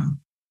outcome.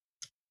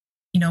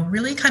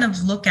 Really kind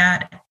of look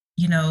at,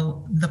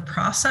 the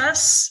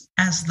process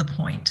as the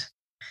point.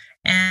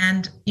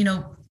 And,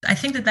 I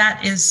think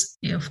that is,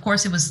 of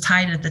course, it was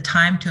tied at the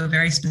time to a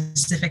very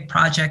specific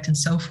project and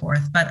so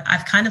forth, but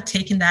I've kind of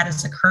taken that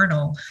as a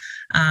kernel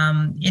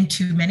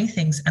into many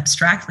things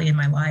abstractly in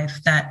my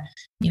life that,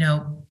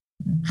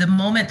 the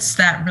moments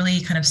that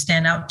really kind of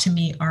stand out to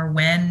me are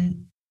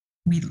when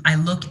I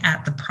look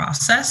at the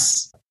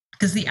process,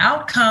 because the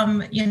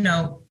outcome, in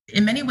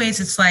many ways,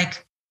 it's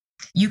like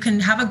you can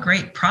have a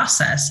great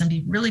process and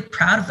be really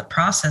proud of the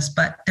process,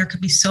 but there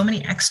could be so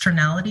many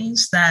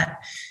externalities that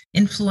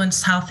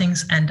influence how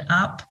things end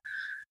up.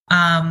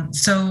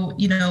 So,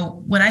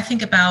 when I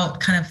think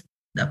about kind of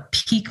the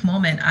peak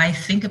moment, I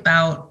think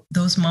about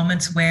those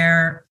moments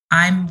where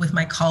I'm with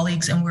my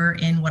colleagues and we're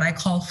in what I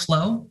call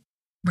flow.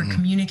 We're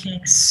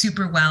communicating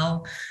super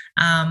well.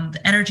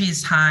 The energy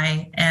is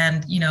high,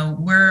 and,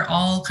 we're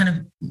all kind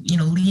of,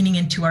 leaning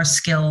into our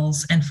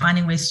skills and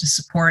finding ways to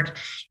support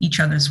each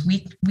other's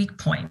weak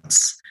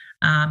points.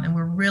 And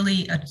we're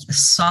really a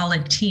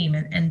solid team.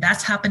 And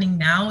that's happening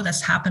now.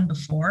 That's happened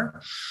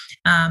before.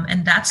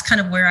 And that's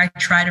kind of where I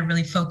try to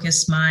really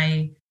focus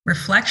my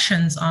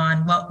reflections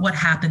on what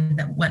happened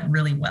that went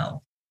really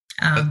well.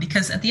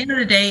 Because at the end of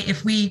the day,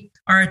 if we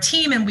are a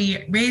team and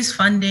we raise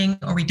funding,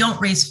 or we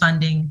don't raise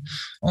funding,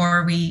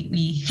 or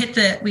we hit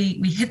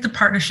the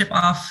partnership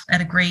off at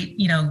a great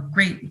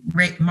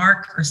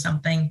mark or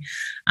something,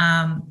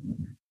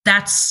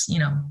 that's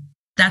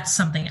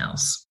something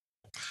else.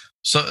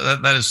 So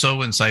that is so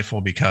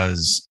insightful,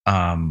 because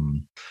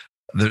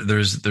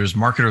there's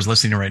marketers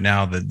listening right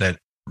now that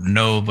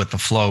know what the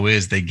flow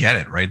is. They get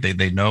it, right?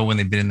 They know when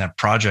they've been in that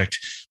project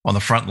on the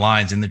front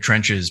lines, in the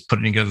trenches,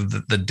 putting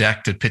together the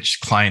deck to pitch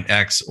client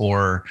X,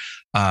 or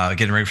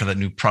getting ready for that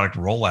new product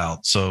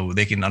rollout, so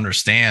they can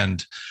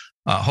understand,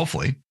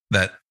 hopefully,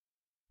 that,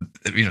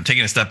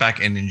 taking a step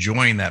back and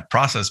enjoying that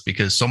process,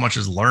 because so much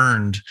is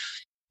learned,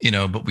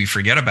 but we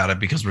forget about it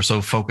because we're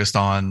so focused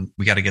on,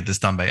 we got to get this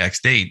done by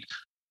X date.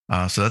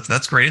 So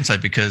that's great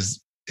insight,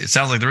 because it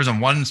sounds like there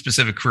isn't one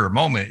specific career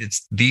moment.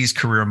 It's these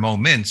career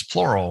moments,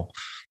 plural,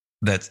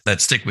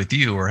 that stick with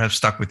you or have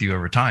stuck with you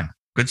over time.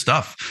 Good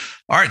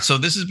stuff. All right. So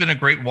this has been a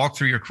great walk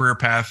through your career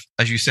path.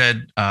 As you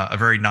said, a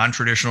very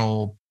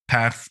non-traditional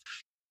path,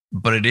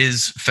 but it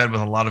is fed with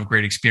a lot of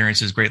great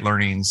experiences, great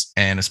learnings,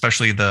 and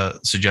especially the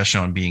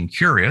suggestion on being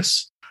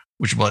curious,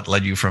 which is what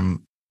led you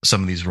from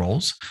some of these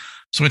roles.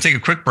 So we're going to take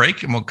a quick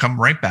break, and we'll come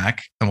right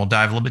back, and we'll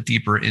dive a little bit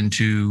deeper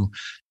into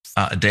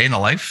a day in the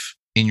life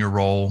in your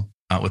role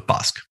with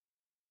Bosk.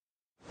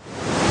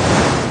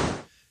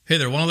 Hey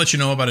there, I want to let you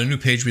know about a new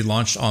page we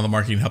launched on the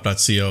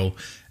marketinghelp.co,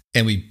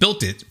 and we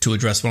built it to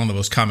address one of the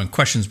most common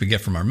questions we get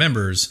from our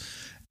members,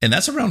 and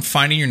that's around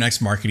finding your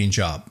next marketing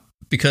job.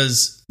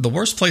 Because the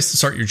worst place to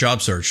start your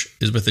job search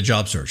is with a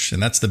job search,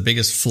 and that's the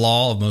biggest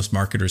flaw of most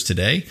marketers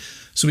today.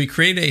 So we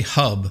created a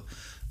hub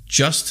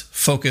just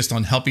focused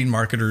on helping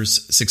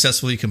marketers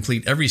successfully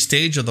complete every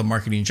stage of the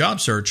marketing job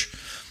search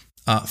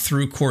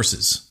through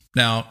courses.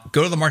 Now,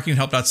 go to the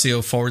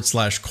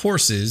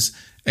marketinghelp.co/courses,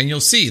 and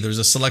you'll see there's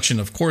a selection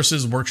of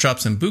courses,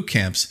 workshops, and boot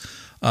camps,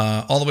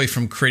 all the way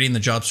from creating the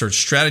job search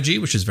strategy,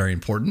 which is very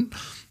important,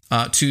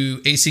 to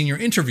acing your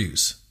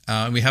interviews.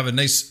 We have a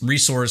nice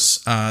resource,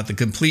 the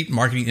complete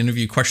marketing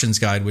interview questions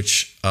guide,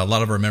 which a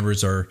lot of our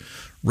members are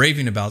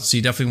raving about. So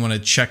you definitely want to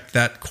check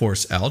that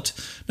course out.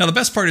 Now, the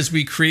best part is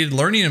we created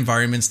learning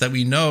environments that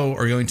we know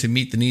are going to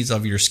meet the needs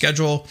of your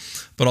schedule,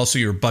 but also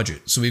your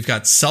budget. So we've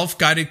got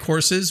self-guided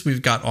courses,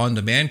 we've got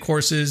on-demand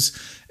courses,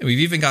 and we've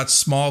even got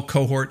small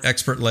cohort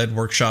expert-led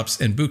workshops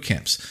and boot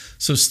camps.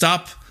 So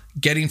stop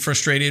getting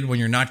frustrated when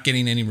you're not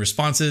getting any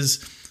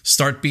responses.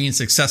 Start being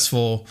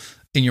successful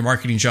in your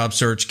marketing job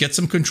search. Get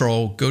some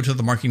control. Go to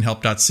the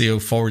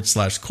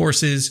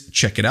marketinghelp.co/courses.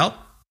 Check it out.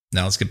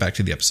 Now let's get back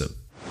to the episode.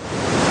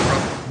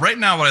 Right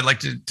now, what I'd like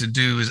to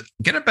do is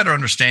get a better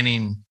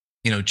understanding,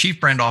 Chief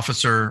Brand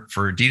Officer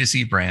for a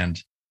D2C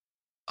brand.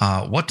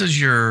 What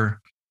does and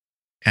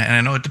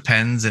I know it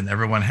depends, and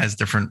everyone has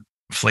different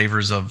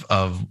flavors of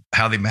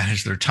how they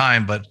manage their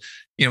time, but,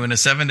 in a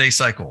 7-day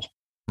cycle,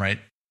 right?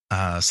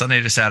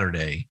 Sunday to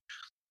Saturday,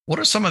 what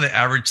are some of the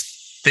average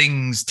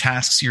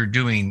tasks you're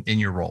doing in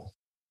your role?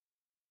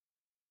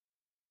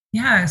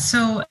 Yeah.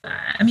 So,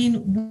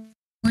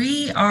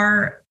 we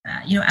are,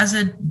 as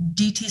a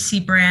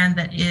DTC brand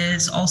that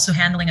is also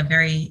handling a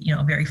very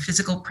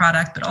physical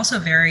product, but also a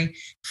very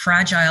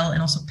fragile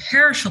and also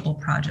perishable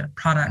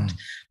product.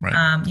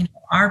 Right.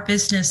 Our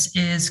business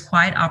is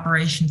quite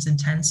operations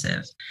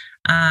intensive.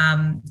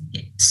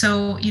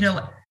 So,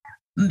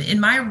 in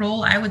my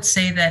role, I would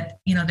say that,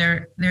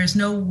 there's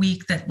no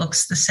week that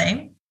looks the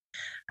same.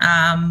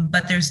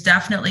 But there's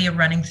definitely a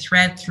running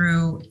thread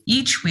through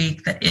each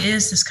week that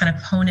is this kind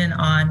of hone in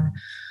on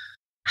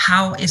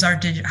how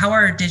are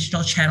our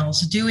digital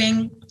channels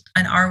doing,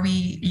 and are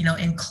we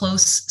in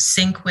close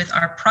sync with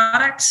our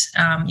products,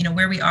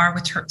 where we are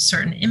with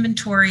certain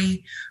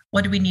inventory,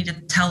 what do we need to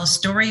tell a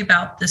story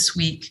about this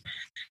week.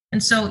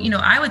 And so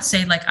I would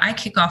say, like, I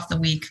kick off the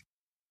week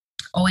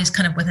always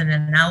kind of with an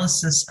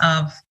analysis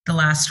of the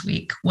last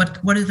week.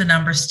 What do the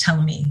numbers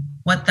tell me?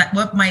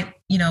 What might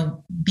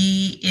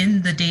be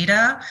in the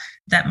data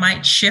that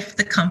might shift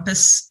the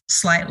compass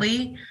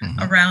slightly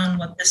around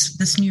what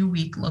this new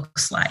week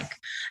looks like.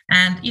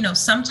 And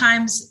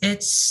sometimes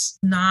it's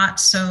not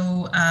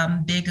so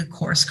big a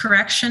course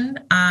correction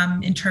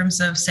in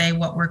terms of, say,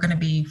 what we're going to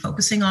be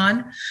focusing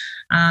on.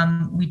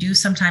 We do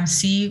sometimes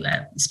see,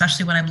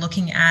 especially when I'm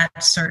looking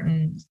at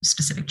certain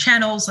specific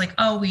channels, like,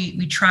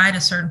 we tried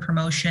a certain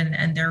promotion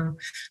and there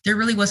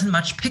really wasn't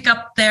much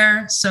pickup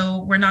there.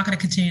 So we're not going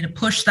to continue to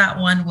push that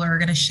one. We're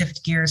going to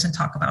shift gears and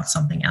talk about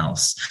something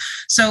else.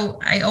 So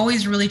I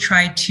always really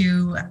try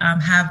to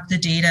have the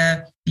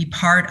data be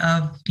part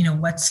of,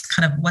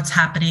 what's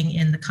happening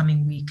in the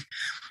coming week.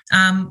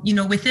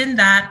 Within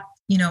that,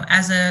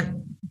 as a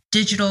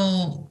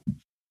digital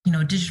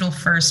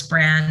first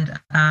brand,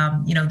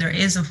 there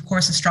is, of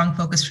course, a strong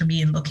focus for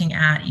me in looking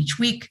at each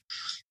week,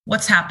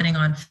 what's happening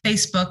on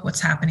Facebook, what's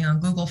happening on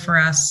Google for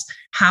us,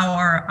 how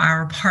are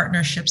our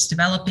partnerships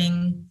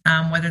developing,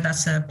 whether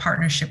that's a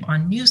partnership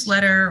on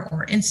newsletter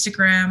or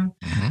Instagram.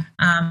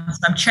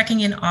 So I'm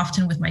checking in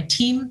often with my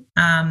team,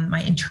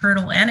 my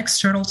internal and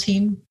external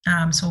team.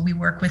 So we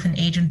work with an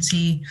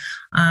agency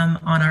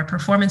on our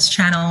performance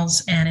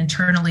channels, and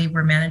internally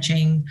we're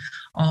managing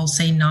all,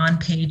 say,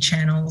 non-paid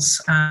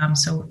channels.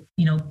 So,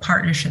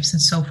 partnerships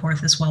and so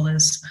forth, as well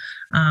as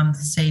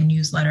say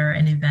newsletter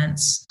and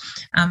events.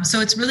 So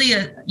it's really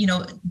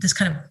this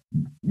kind of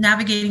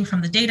navigating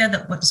from the data,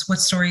 that what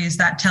story is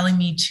that telling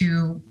me,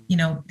 to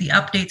the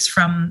updates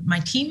from my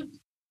team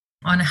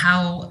on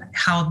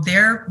how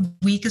their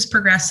week is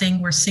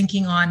progressing. We're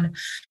syncing on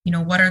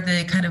what are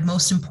the kind of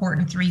most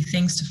important 3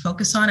 things to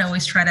focus on. I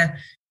always try to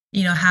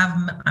have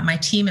my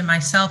team and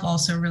myself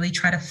also really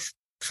try to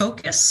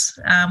focus.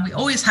 We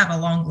always have a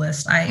long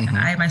list.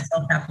 I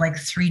myself have like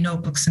 3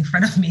 notebooks in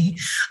front of me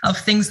of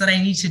things that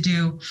I need to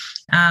do.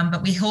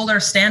 But we hold our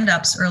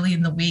stand-ups early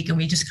in the week, and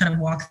we just kind of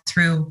walk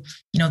through,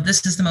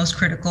 this is the most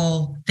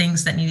critical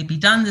things that need to be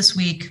done this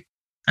week.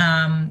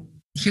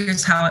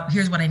 Here's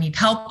what I need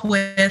help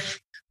with,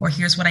 or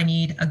here's what I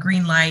need a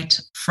green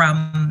light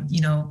from,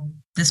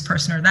 this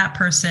person or that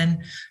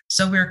person.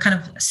 So we're kind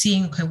of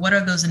seeing, okay, what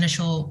are those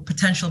initial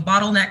potential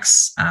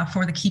bottlenecks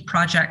for the key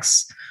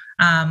projects?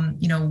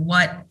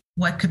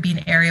 What could be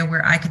an area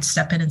where I could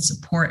step in and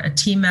support a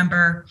team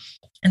member,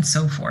 and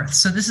so forth.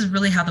 So this is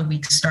really how the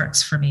week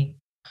starts for me.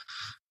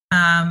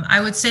 I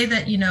would say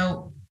that,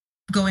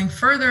 going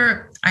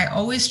further, I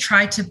always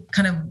try to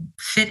kind of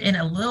fit in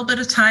a little bit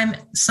of time.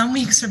 Some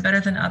weeks are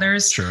better than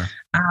others. Sure.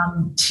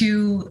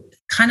 To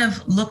kind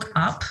of look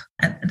up.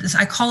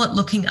 I call it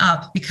looking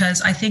up,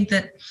 because I think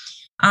that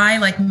I,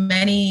 like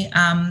many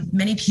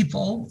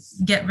people,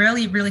 get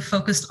really, really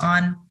focused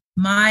on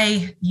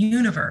my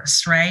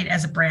universe, right?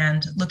 As a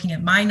brand, looking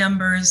at my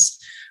numbers,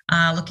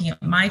 looking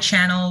at my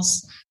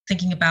channels,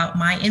 thinking about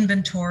my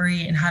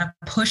inventory and how to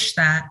push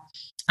that.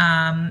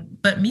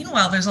 But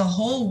meanwhile, there's a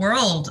whole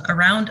world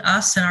around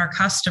us and our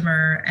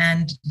customer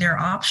and their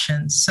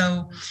options.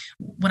 So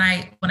when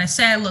I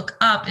say I look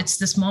up, it's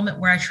this moment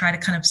where I try to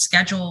kind of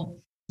schedule,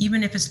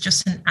 even if it's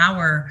just an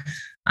hour,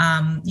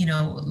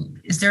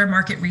 is there a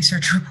market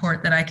research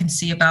report that I can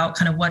see about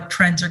kind of what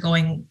trends are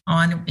going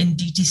on in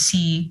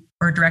DTC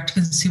or direct to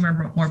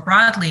consumer more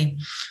broadly,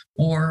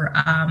 or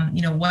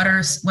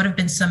what have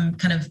been some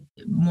kind of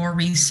more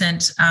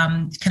recent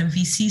kind of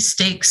VC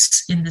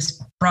stakes in this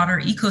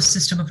broader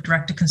ecosystem of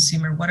direct to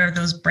consumer? What are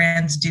those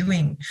brands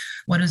doing?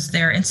 What does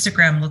their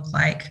Instagram look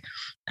like?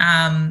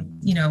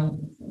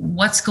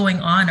 What's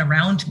going on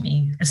around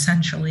me,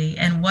 essentially,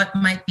 and what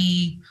might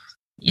be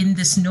in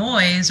this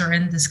noise or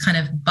in this kind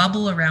of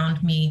bubble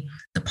around me,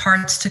 the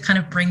parts to kind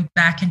of bring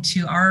back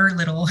into our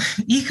little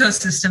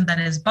ecosystem that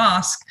is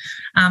Bosk,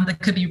 that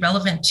could be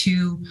relevant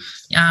to,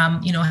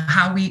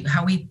 how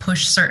we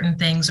push certain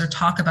things or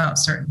talk about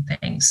certain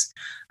things.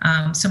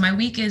 So my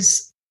week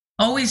is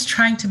always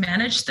trying to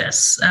manage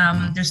this.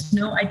 There's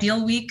no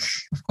ideal week.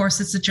 Of course,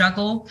 it's a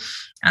juggle,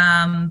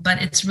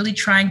 but it's really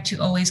trying to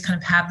always kind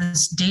of have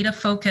this data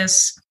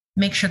focus,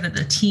 make sure that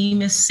the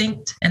team is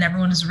synced and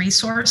everyone is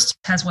resourced,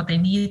 has what they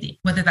need,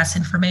 whether that's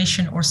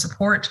information or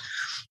support.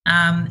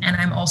 And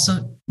I'm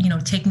also,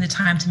 taking the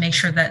time to make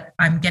sure that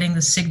I'm getting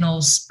the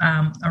signals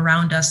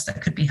around us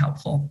that could be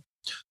helpful.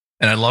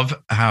 And I love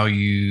how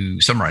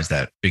you summarize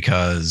that,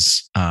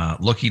 because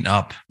looking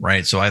up,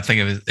 right? So I think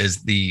of it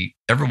as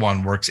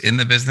everyone works in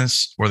the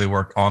business or they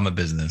work on the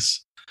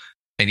business.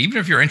 And even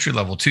if you're entry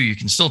level too, you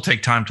can still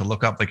take time to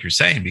look up, like you're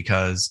saying,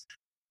 because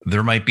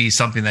there might be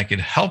something that could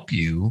help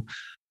you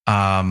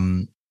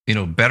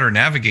better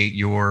navigate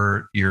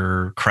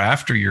your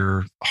craft or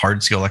your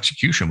hard skill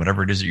execution,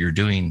 whatever it is that you're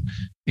doing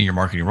in your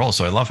marketing role.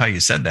 So I love how you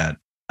said that,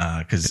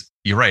 because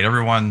you're right.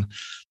 Everyone,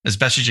 as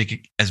best as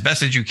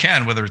you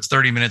can, whether it's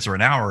 30 minutes or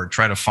an hour,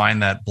 try to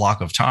find that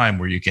block of time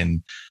where you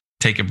can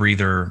take a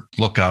breather,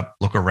 look up,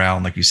 look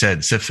around, like you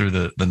said, sift through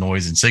the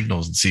noise and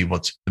signals and see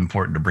what's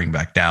important to bring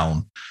back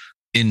down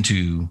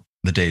into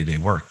the day-to-day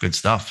work. Good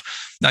stuff.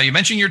 Now, you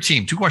mentioned your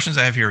team. 2 questions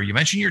I have here. You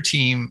mentioned your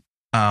team.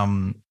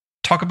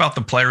 Talk about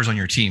the players on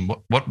your team.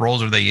 What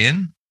roles are they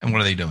in and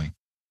what are they doing?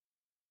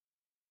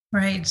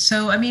 Right.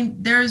 So,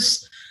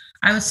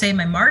 I would say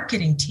my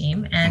marketing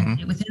team,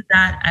 and within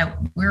that,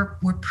 we're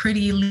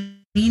pretty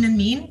lean and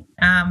mean.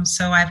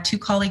 So I have 2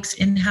 colleagues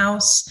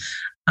in-house.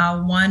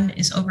 One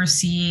is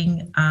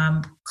overseeing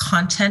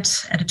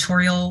content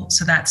editorial.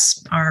 So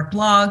that's our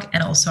blog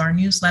and also our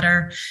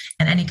newsletter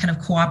and any kind of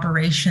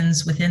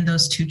cooperations within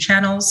those 2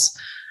 channels.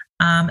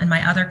 And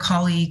my other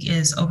colleague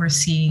is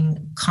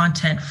overseeing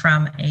content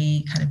from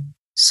a kind of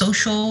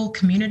social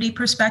community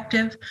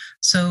perspective.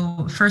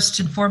 So first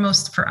and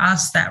foremost for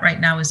us, that right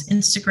now is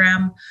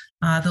Instagram.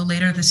 Though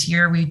later this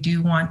year, we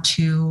do want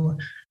to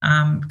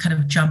kind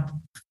of jump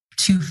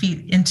 2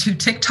 feet into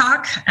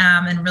TikTok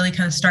and really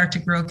kind of start to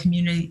grow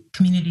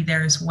community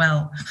there as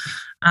well.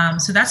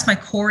 So that's my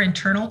core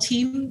internal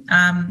team.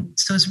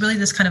 So it's really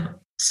this kind of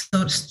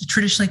so it's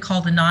traditionally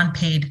called the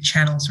non-paid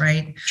channels,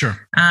 right?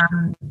 Sure.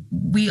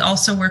 We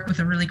also work with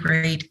a really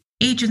great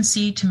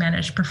agency to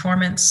manage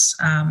performance,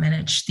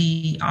 manage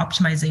the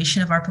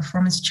optimization of our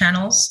performance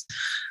channels,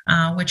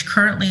 which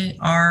currently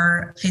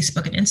are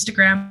Facebook and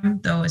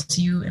Instagram. Though, as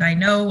you and I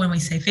know, when we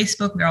say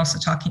Facebook, we're also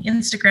talking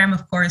Instagram,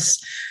 of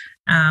course.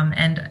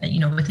 And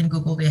within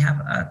Google, they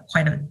have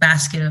quite a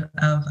basket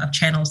of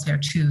channels there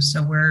too.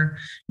 So we're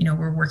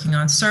working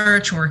on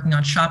search, we're working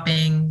on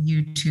shopping,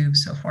 YouTube,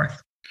 so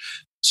forth.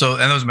 So,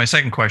 and that was my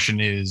second question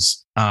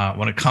is,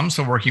 when it comes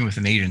to working with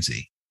an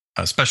agency,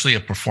 especially a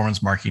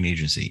performance marketing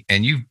agency,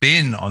 and you've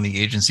been on the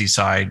agency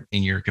side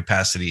in your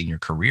capacity in your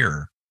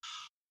career,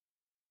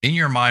 in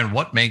your mind,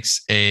 what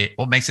makes an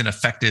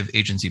effective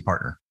agency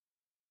partner?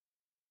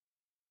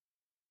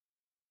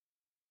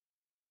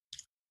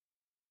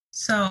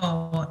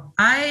 So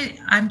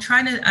I'm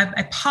trying to,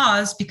 I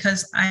pause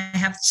because I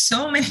have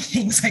so many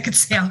things I could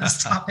say on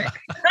this topic.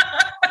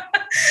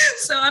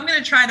 So I'm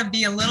going to try to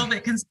be a little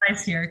bit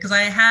concise here because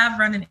I have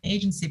run an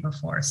agency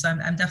before. So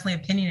I'm definitely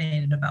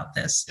opinionated about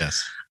this.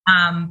 Yes.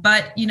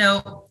 But,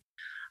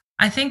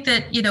 I think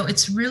that,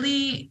 it's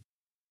really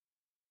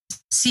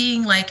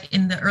seeing like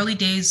in the early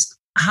days,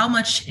 how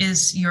much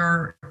is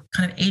your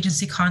kind of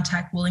agency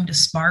contact willing to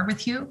spar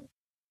with you?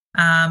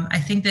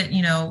 I think that,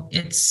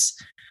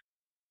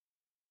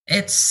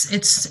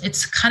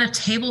 it's kind of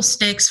table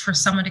stakes for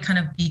someone to kind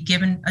of be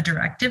given a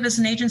directive as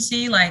an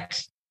agency, like,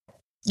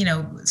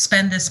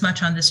 spend this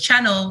much on this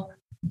channel.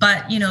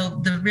 But,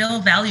 the real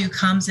value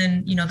comes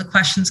in, the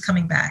questions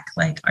coming back.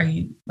 Like, are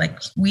you like,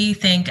 we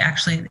think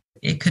actually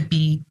it could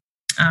be,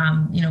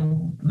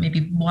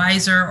 maybe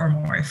wiser or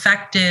more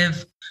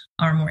effective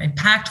or more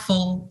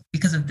impactful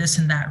because of this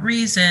and that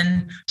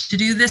reason to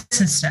do this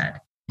instead.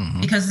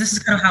 Because this is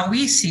kind of how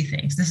we see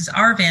things. This is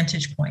our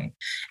vantage point.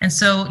 And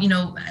so,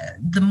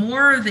 the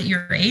more that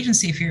your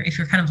agency, if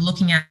you're kind of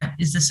looking at,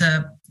 is this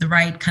the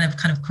right kind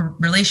of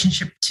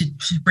relationship to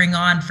bring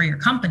on for your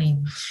company,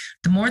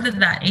 the more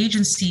that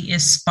agency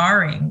is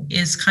sparring,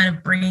 is kind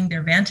of bringing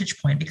their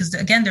vantage point, because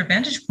again, their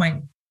vantage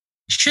point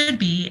should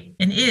be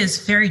and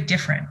is very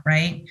different,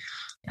 right?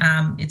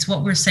 It's what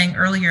we were saying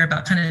earlier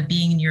about kind of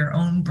being in your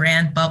own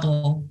brand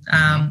bubble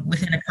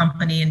within a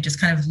company and just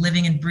kind of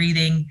living and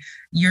breathing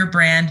your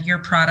brand, your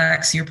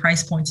products, your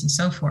price points, and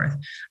so forth.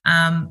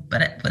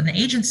 But an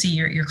agency,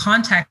 your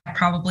contact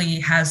probably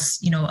has,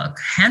 a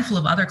handful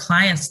of other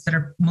clients that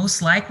are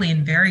most likely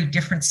in very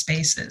different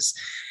spaces.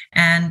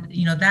 And,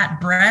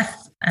 that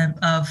breadth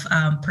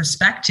of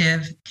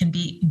perspective can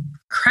be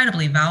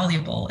incredibly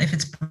valuable if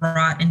it's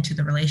brought into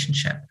the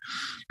relationship.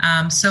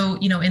 So,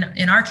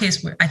 in our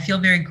case, I feel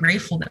very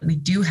grateful that we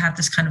do have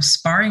this kind of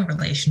sparring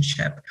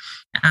relationship.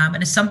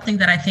 And it's something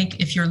that I think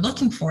if you're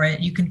looking for it,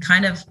 you can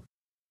kind of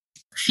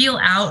feel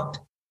out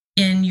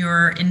in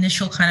your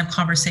initial kind of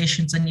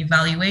conversations and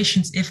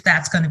evaluations if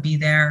that's going to be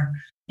there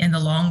in the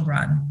long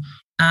run.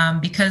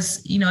 Because,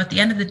 at the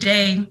end of the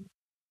day,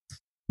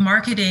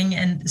 marketing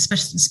and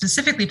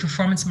specifically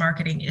performance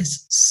marketing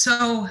is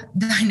so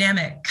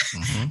dynamic.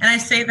 And I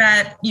say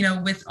that,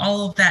 with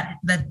all of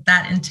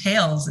that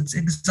entails, it's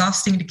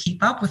exhausting to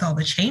keep up with all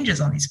the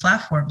changes on these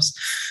platforms.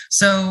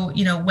 So,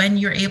 when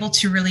you're able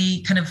to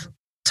really kind of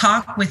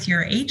talk with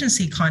your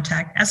agency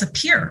contact as a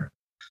peer,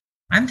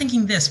 I'm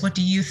thinking this, what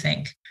do you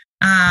think?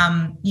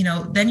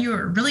 Then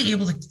you're really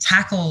able to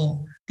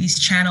tackle these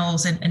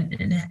channels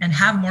and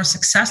have more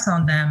success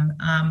on them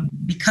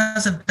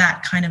because of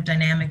that kind of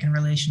dynamic and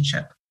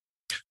relationship.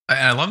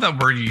 I love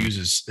that word you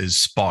use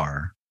is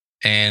spar.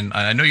 And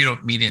I know you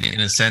don't mean it in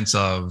a sense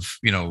of,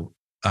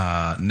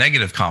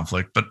 negative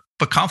conflict,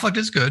 but conflict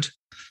is good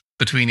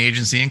between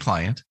agency and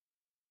client.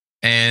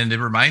 And it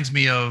reminds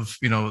me of,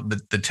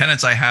 the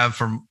tenets I have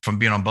from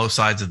being on both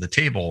sides of the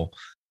table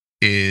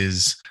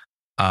is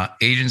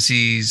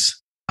agencies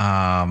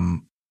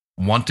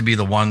want to be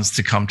the ones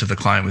to come to the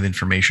client with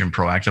information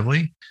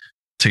proactively.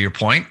 To your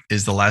point,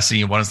 is the last thing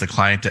you want is the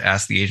client to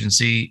ask the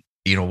agency,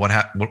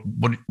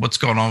 what's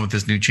going on with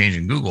this new change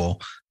in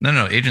Google?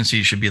 No,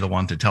 agency should be the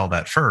one to tell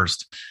that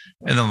first.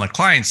 And then on the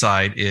client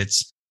side,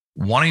 it's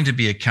wanting to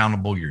be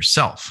accountable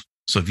yourself.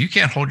 So if you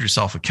can't hold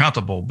yourself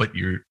accountable, but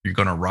you're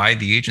going to ride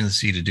the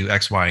agency to do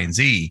X, Y, and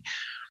Z,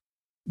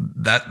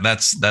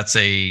 that's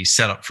a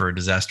setup for a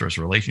disastrous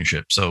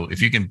relationship. So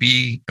if you can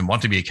be and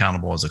want to be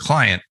accountable as a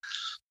client,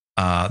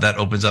 that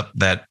opens up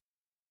that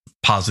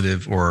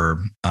positive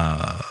or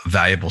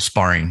valuable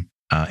sparring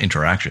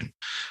interaction.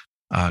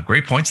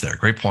 Great points there.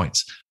 Great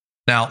points.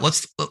 Now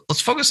let's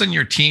focus on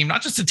your team,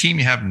 not just the team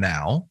you have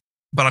now,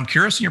 but I'm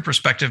curious in your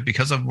perspective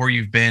because of where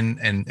you've been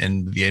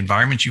and the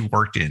environment you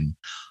worked in.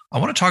 I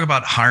want to talk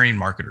about hiring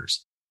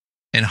marketers.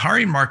 And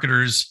hiring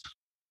marketers,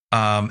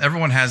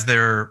 everyone has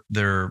their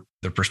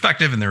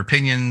perspective and their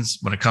opinions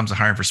when it comes to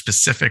hiring for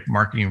specific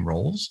marketing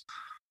roles.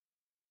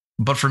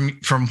 But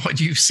from what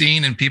you've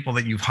seen and people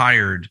that you've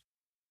hired,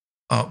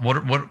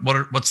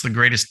 what's the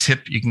greatest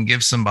tip you can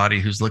give somebody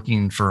who's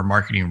looking for a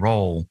marketing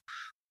role?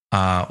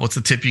 What's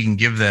the tip you can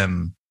give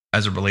them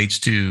as it relates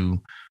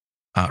to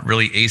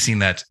really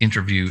acing that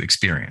interview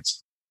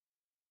experience?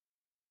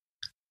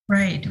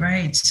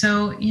 Right.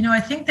 So, I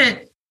think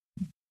that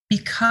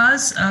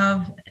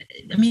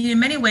in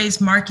many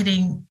ways,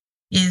 marketing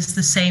is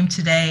the same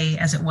today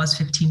as it was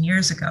 15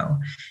 years ago.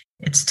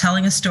 It's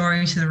telling a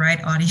story to the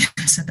right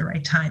audience at the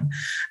right time.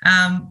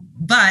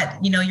 But,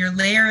 you're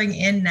layering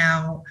in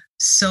now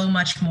so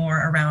much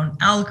more around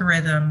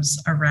algorithms,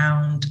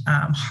 around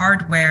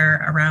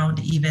hardware, around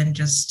even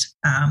just,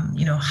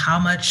 how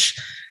much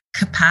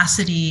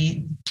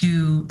capacity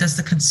does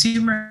the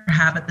consumer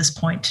have at this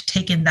point to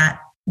take in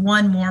that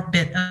one more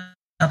bit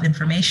of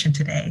information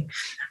today.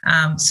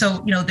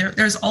 So,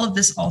 there's all of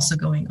this also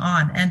going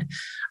on. And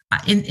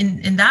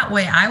in that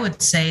way, I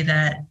would say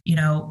that,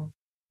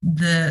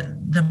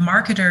 the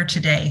marketer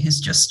today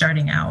who's just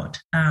starting out,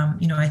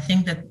 I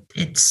think that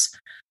it's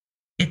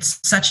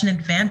such an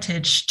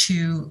advantage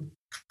to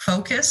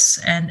focus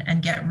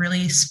and get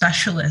really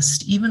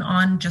specialist, even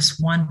on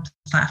just one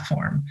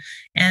platform.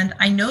 And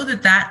I know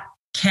that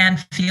can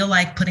feel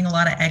like putting a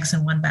lot of eggs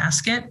in one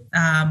basket.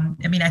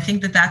 I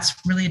think that that's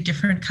really a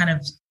different kind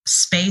of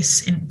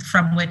space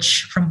from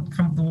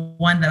the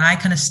one that I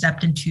kind of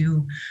stepped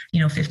into,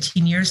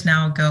 15 years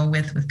now ago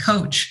with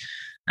Coach.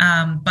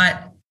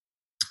 But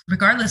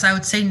regardless, I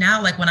would say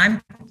now, like when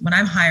I'm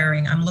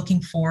hiring, I'm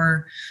looking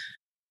for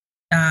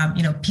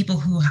people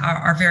who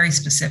are very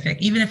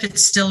specific, even if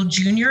it's still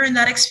junior in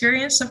that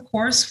experience, of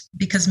course,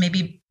 because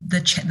maybe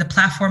the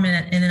platform in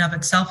and of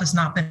itself has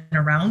not been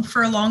around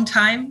for a long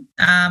time,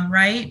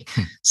 right?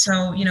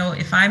 So,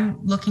 if I'm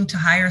looking to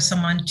hire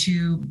someone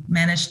to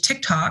manage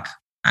TikTok,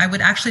 I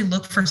would actually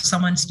look for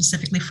someone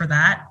specifically for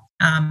that,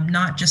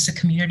 not just a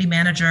community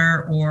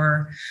manager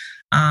or,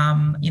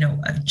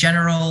 a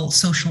general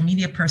social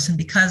media person,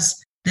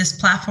 because this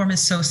platform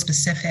is so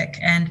specific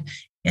and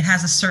it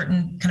has a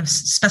certain kind of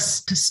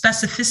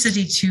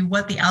specificity to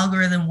what the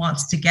algorithm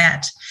wants to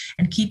get.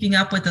 And keeping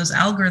up with those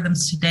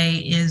algorithms today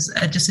is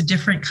just a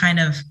different kind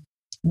of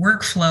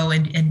workflow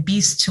and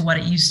beast to what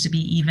it used to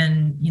be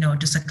even,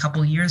 just a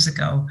couple years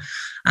ago.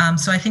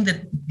 So I think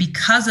that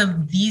because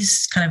of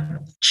these kind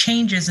of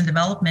changes and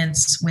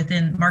developments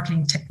within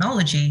marketing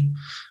technology,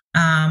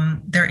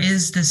 there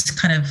is this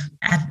kind of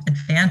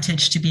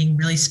advantage to being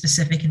really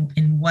specific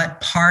in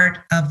what part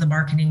of the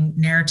marketing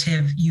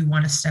narrative you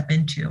want to step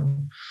into.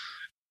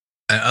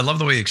 I love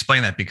the way you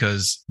explain that,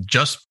 because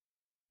just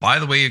by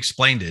the way you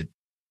explained it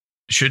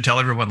should tell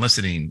everyone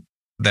listening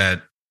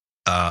that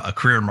a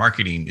career in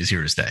marketing is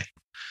here to stay,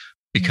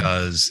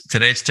 because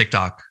today it's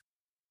TikTok.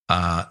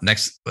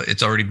 Next,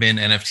 it's already been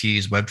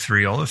NFTs,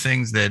 Web3, all the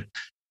things that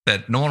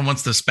no one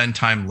wants to spend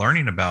time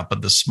learning about,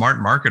 but the smart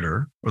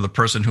marketer or the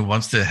person who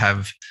wants to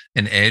have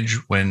an edge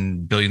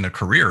when building their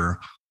career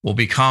will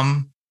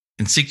become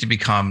and seek to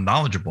become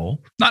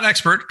knowledgeable, not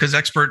expert, because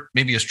expert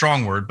may be a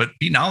strong word, but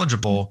be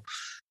knowledgeable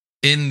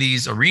in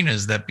these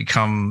arenas that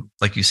become,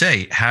 like you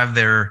say, have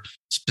their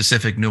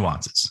specific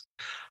nuances.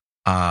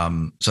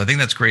 So I think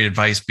that's great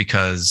advice,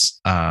 because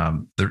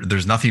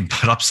there's nothing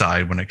but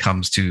upside when it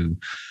comes to,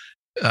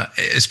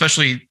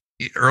 especially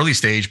early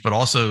stage, but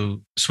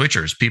also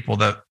switchers, people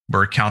that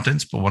were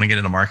accountants but want to get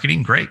into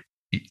marketing. Great.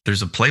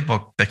 There's a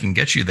playbook that can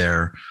get you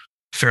there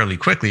fairly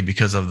quickly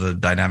because of the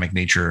dynamic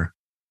nature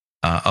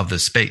of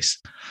this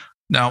space.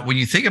 Now, when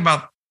you think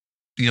about,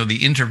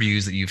 the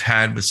interviews that you've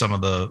had with some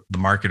of the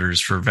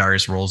marketers for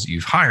various roles that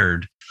you've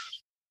hired,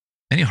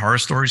 any horror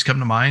stories come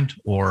to mind,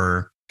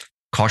 or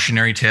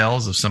cautionary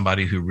tales of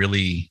somebody who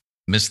really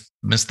missed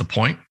the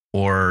point,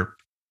 or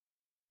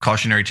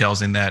cautionary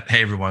tales in that,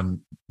 hey, everyone,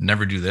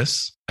 never do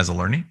this as a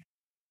learning?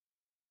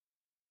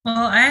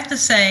 Well, I have to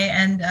say,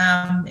 and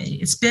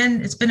it's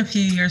been a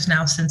few years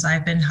now since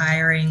I've been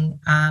hiring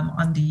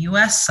on the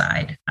US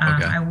side.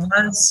 Okay. I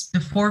was,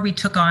 before we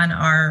took on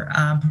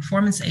our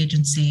performance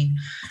agency,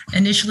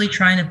 initially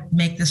trying to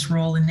make this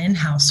role an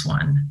in-house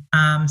one.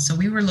 So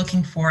we were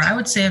looking for, I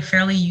would say, a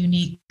fairly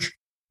unique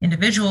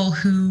individual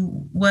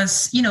who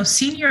was,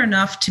 senior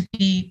enough to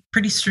be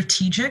pretty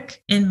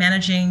strategic in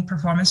managing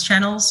performance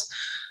channels,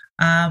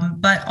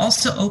 but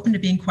also open to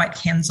being quite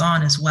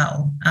hands-on as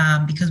well,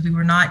 because we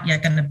were not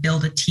yet going to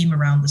build a team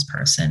around this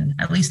person,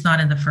 at least not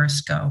in the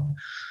first go.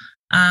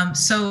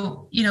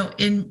 So,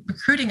 in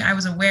recruiting, I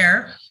was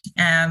aware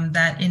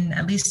that in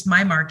at least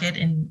my market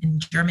in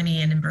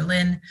Germany and in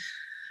Berlin,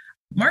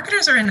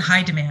 marketers are in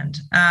high demand.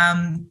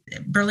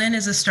 Berlin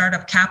is a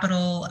startup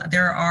capital.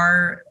 There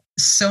are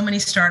so many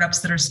startups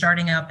that are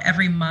starting up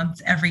every month,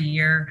 every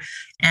year,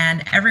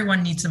 and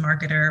everyone needs a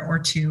marketer or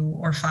two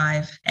or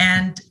five.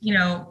 And,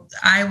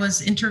 I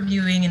was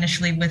interviewing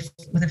initially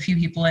with a few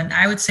people, and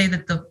I would say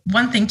that the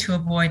one thing to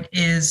avoid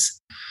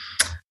is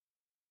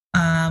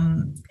I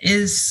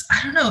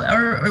don't know,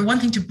 or one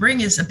thing to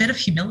bring is a bit of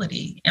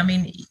humility. I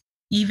mean,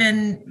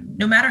 even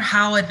no matter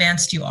how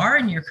advanced you are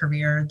in your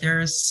career,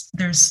 there's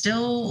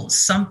still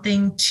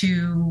something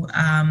to,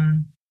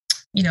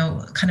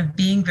 kind of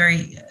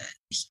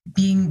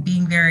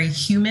being very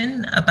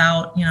human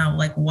about,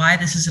 like why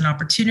this is an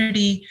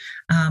opportunity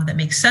that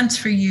makes sense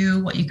for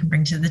you, what you can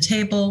bring to the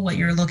table, what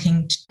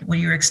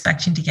you're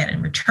expecting to get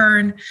in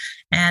return.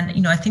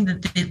 And, I think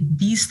that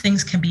these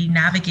things can be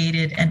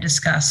navigated and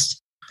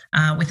discussed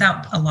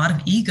without a lot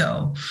of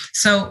ego.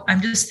 So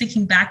I'm just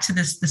thinking back to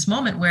this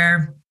moment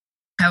where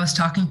I was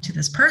talking to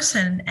this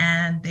person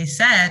and they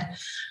said,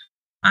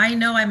 I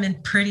know I'm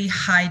in pretty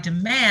high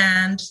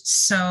demand,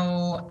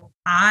 so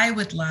I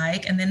would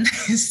like, and then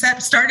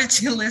started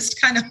to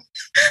list kind of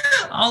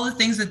all the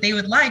things that they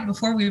would like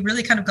before we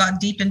really kind of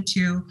got deep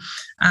into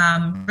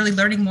really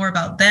learning more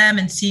about them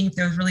and seeing if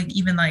there was really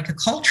even like a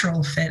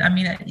cultural fit. I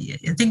mean, I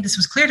think this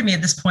was clear to me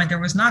at this point, there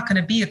was not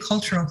going to be a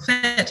cultural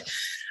fit.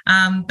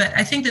 But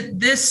I think that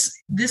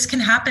this can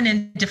happen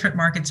in different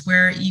markets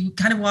where you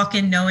kind of walk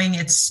in knowing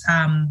it's,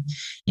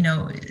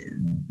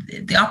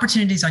 the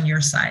opportunities on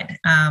your side.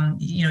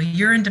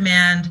 You're in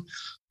demand.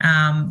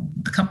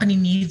 The company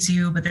needs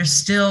you, but there's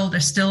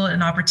still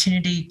an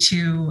opportunity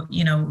to,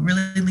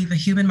 really leave a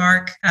human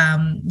mark,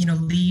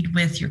 lead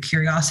with your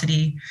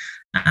curiosity,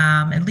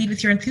 and lead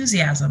with your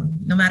enthusiasm,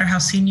 no matter how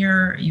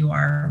senior you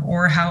are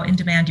or how in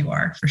demand you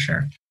are, for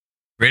sure.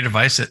 Great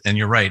advice. And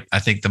you're right. I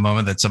think the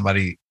moment that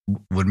somebody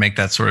would make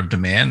that sort of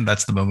demand,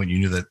 that's the moment you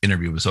knew that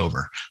interview was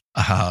over.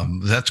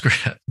 That's great,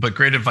 but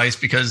great advice,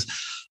 because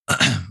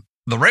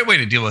the right way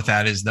to deal with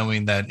that is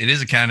knowing that it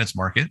is a candidate's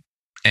market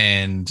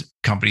and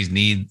companies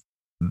need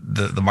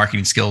the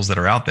marketing skills that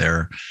are out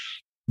there.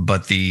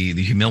 But the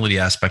humility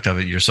aspect of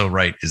it, you're so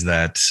right, is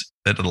that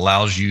it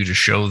allows you to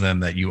show them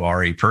that you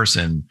are a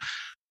person,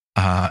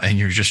 and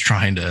you're just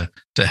trying to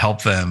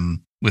help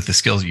them with the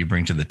skills that you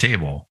bring to the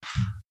table.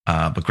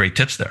 But great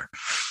tips there.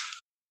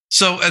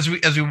 So as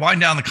we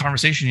wind down the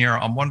conversation here,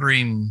 I'm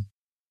wondering,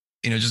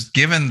 just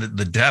given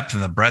the depth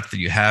and the breadth that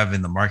you have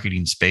in the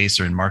marketing space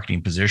or in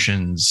marketing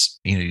positions,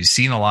 you've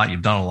seen a lot,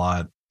 you've done a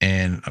lot,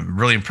 and I'm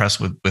really impressed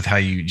with how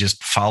you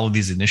just followed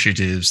these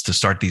initiatives to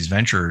start these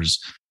ventures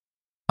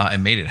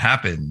and made it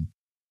happen.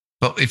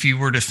 But if you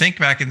were to think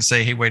back and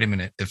say, hey, wait a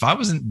minute, if I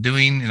wasn't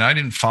doing and I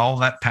didn't follow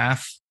that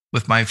path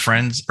with my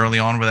friends early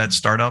on with that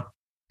startup,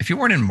 if you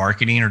weren't in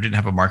marketing or didn't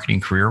have a marketing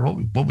career,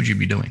 what would you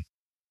be doing?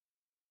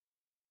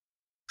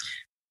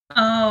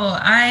 Oh,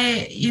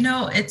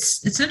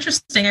 it's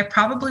interesting. I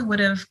probably would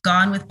have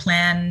gone with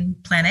plan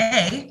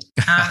A.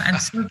 I'm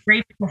so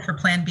grateful for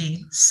plan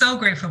B. So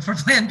grateful for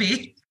plan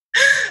B.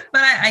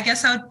 But I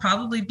guess I would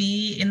probably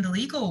be in the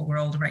legal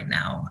world right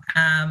now.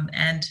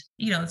 And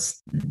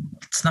it's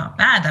not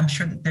bad. I'm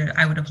sure that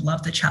I would have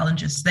loved the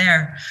challenges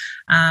there.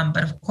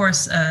 But of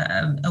course,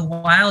 a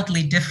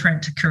wildly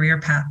different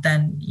career path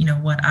than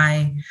what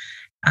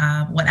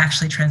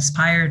actually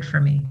transpired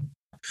for me.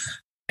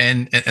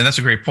 And that's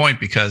a great point,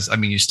 because I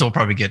mean, you still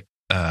probably get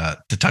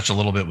to touch a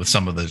little bit with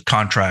some of the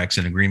contracts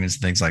and agreements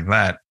and things like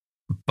that.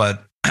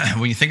 But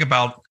when you think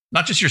about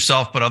not just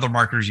yourself, but other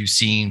marketers you've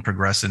seen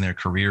progress in their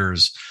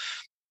careers,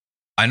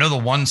 I know the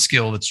one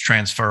skill that's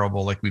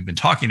transferable, like we've been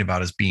talking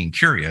about, is being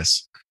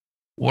curious.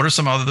 What are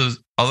some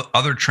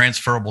other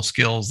transferable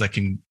skills that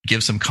can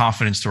give some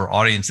confidence to our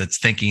audience that's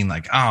thinking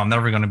like, oh, I'm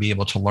never going to be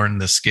able to learn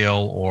this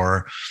skill,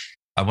 or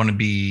I want to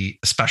be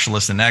a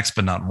specialist in X,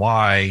 but not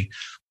Y,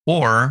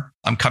 or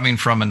I'm coming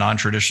from a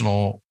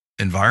non-traditional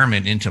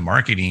environment into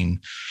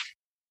marketing?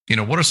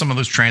 What are some of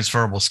those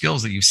transferable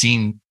skills that you've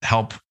seen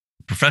help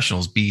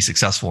professionals be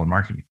successful in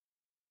marketing?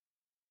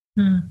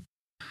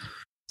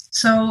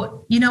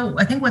 So,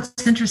 I think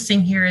what's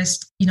interesting here is,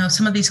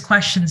 some of these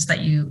questions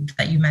that you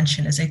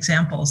mentioned as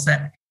examples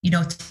that,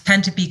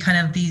 tend to be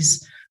kind of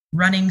these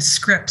running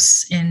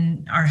scripts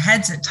in our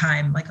heads at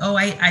time, like, oh,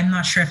 I'm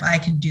not sure if I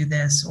can do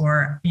this,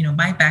 or,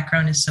 my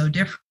background is so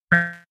different.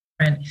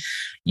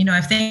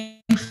 I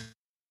think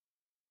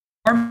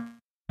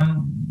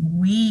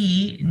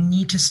we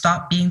need to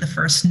stop being the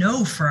first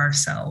no for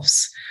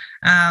ourselves.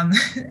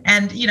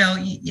 And,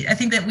 I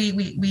think that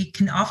we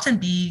can often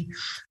be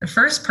the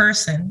first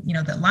person,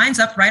 that lines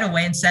up right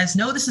away and says,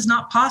 no, this is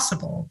not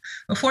possible,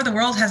 before the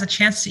world has a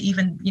chance to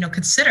even,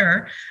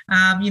 consider,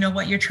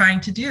 what you're trying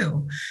to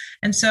do.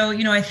 And so,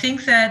 I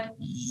think that,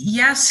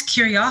 yes,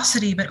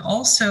 curiosity, but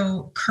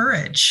also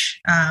courage,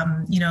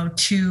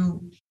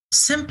 to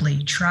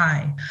simply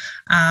try.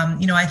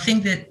 I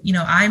think that,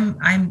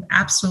 I'm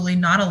absolutely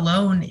not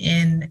alone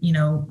in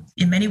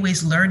many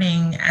ways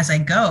learning as I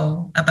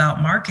go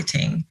about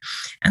marketing.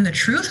 And the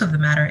truth of the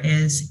matter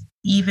is,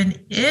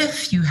 even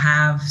if you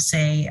have,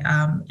 say,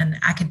 an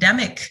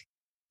academic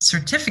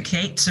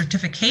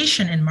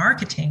certification in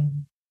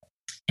marketing,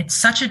 it's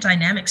such a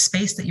dynamic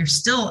space that you're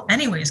still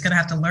anyways going to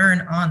have to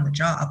learn on the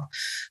job.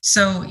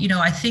 So,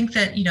 I think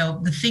that,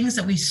 the things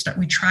that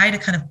we try to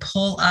kind of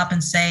pull up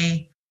and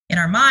say in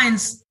our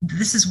minds,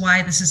 this is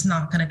why this is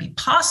not going to be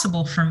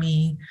possible for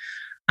me.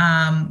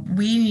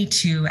 We need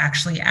to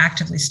actually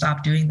actively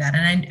stop doing that.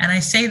 And I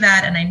say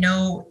that, and I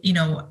know,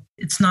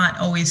 it's not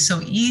always so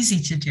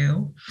easy to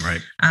do. Right.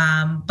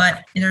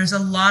 But there's a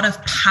lot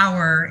of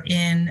power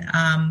in,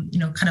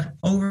 kind of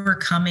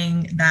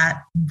overcoming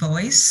that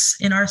voice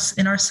in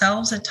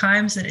ourselves at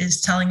times that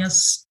is telling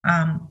us,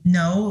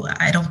 no,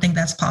 I don't think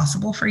that's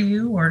possible for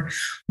you, or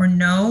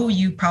no,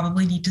 you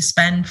probably need to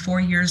spend 4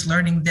 years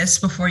learning this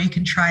before you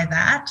can try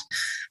that.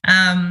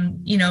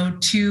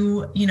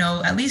 To,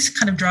 at least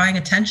kind of drawing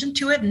attention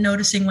to it and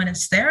noticing when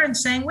it's there and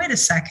saying, wait a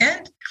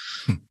second,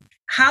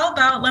 how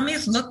about let me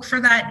look for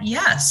that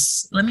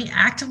yes? Let me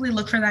actively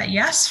look for that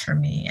yes for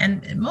me.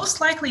 And most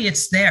likely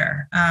it's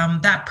there.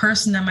 That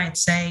person that might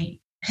say,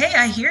 hey,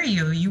 I hear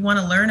you. You want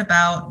to learn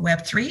about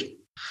Web3?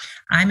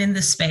 I'm in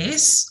this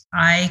space.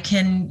 I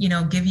can,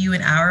 give you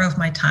an hour of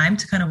my time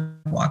to kind of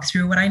walk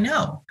through what I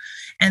know.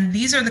 And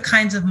these are the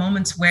kinds of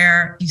moments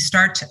where you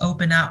start to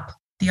open up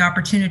the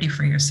opportunity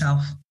for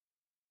yourself.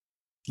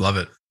 Love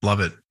it. Love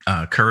it.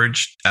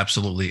 Courage.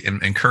 Absolutely.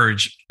 And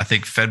courage, I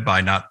think, fed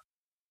by not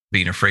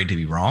being afraid to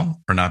be wrong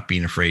or not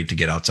being afraid to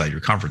get outside your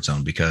comfort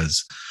zone,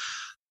 because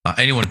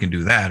anyone can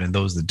do that. And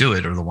those that do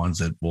it are the ones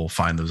that will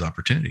find those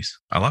opportunities.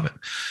 I love it.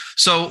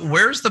 So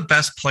where's the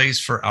best place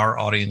for our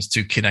audience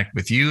to connect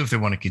with you if they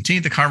want to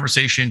continue the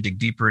conversation, dig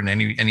deeper in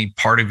any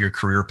part of your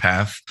career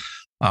path,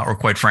 or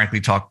quite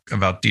frankly, talk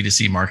about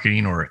D2C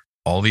marketing or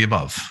all the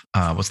above?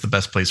 What's the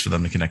best place for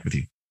them to connect with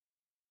you?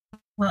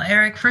 Well,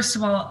 Eric, first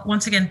of all,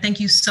 once again, thank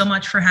you so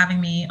much for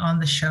having me on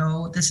the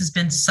show. This has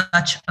been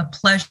such a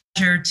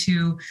pleasure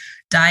to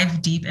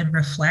dive deep and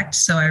reflect.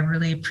 So I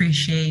really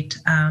appreciate,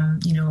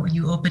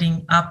 you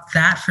opening up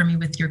that for me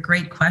with your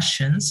great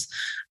questions.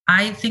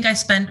 I think I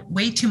spend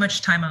way too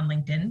much time on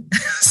LinkedIn.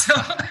 So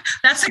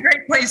that's a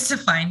great place to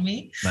find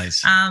me.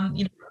 Nice.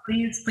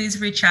 Please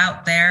reach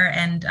out there.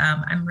 And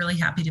I'm really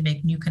happy to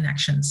make new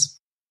connections.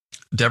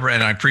 Deborah,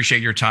 and I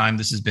appreciate your time.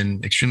 This has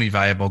been extremely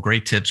valuable.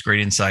 Great tips, great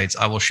insights.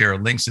 I will share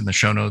links in the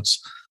show notes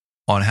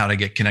on how to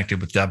get connected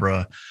with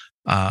Deborah.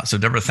 So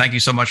Deborah, thank you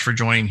so much for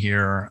joining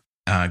here.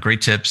 Great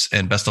tips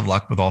and best of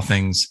luck with all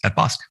things at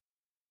Bosk.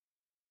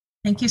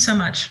 Thank you so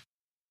much.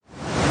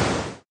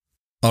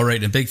 All right.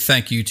 And a big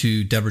thank you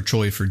to Deborah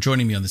Choi for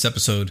joining me on this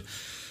episode.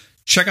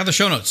 Check out the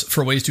show notes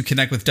for ways to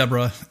connect with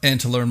Deborah and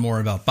to learn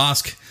more about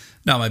Bosk.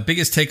 Now, my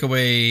biggest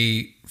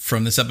takeaway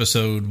from this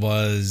episode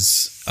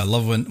was I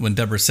love when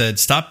Deborah said,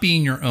 stop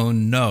being your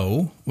own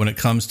no when it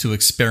comes to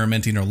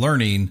experimenting or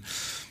learning,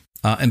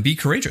 and be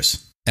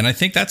courageous. And I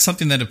think that's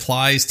something that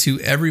applies to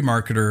every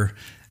marketer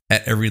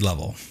at every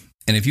level.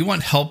 And if you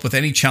want help with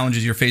any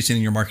challenges you're facing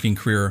in your marketing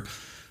career,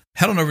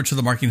 head on over to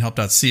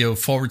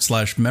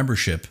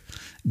themarketinghelp.co/membership.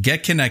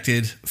 Get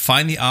connected,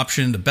 find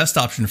the best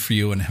option for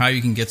you and how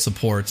you can get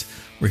support.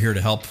 We're here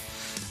to help.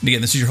 And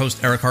again, this is your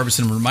host, Eric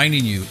Harbison,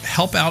 reminding you,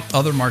 help out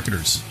other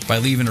marketers by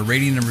leaving a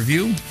rating and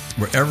review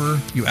wherever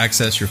you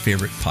access your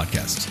favorite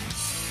podcast.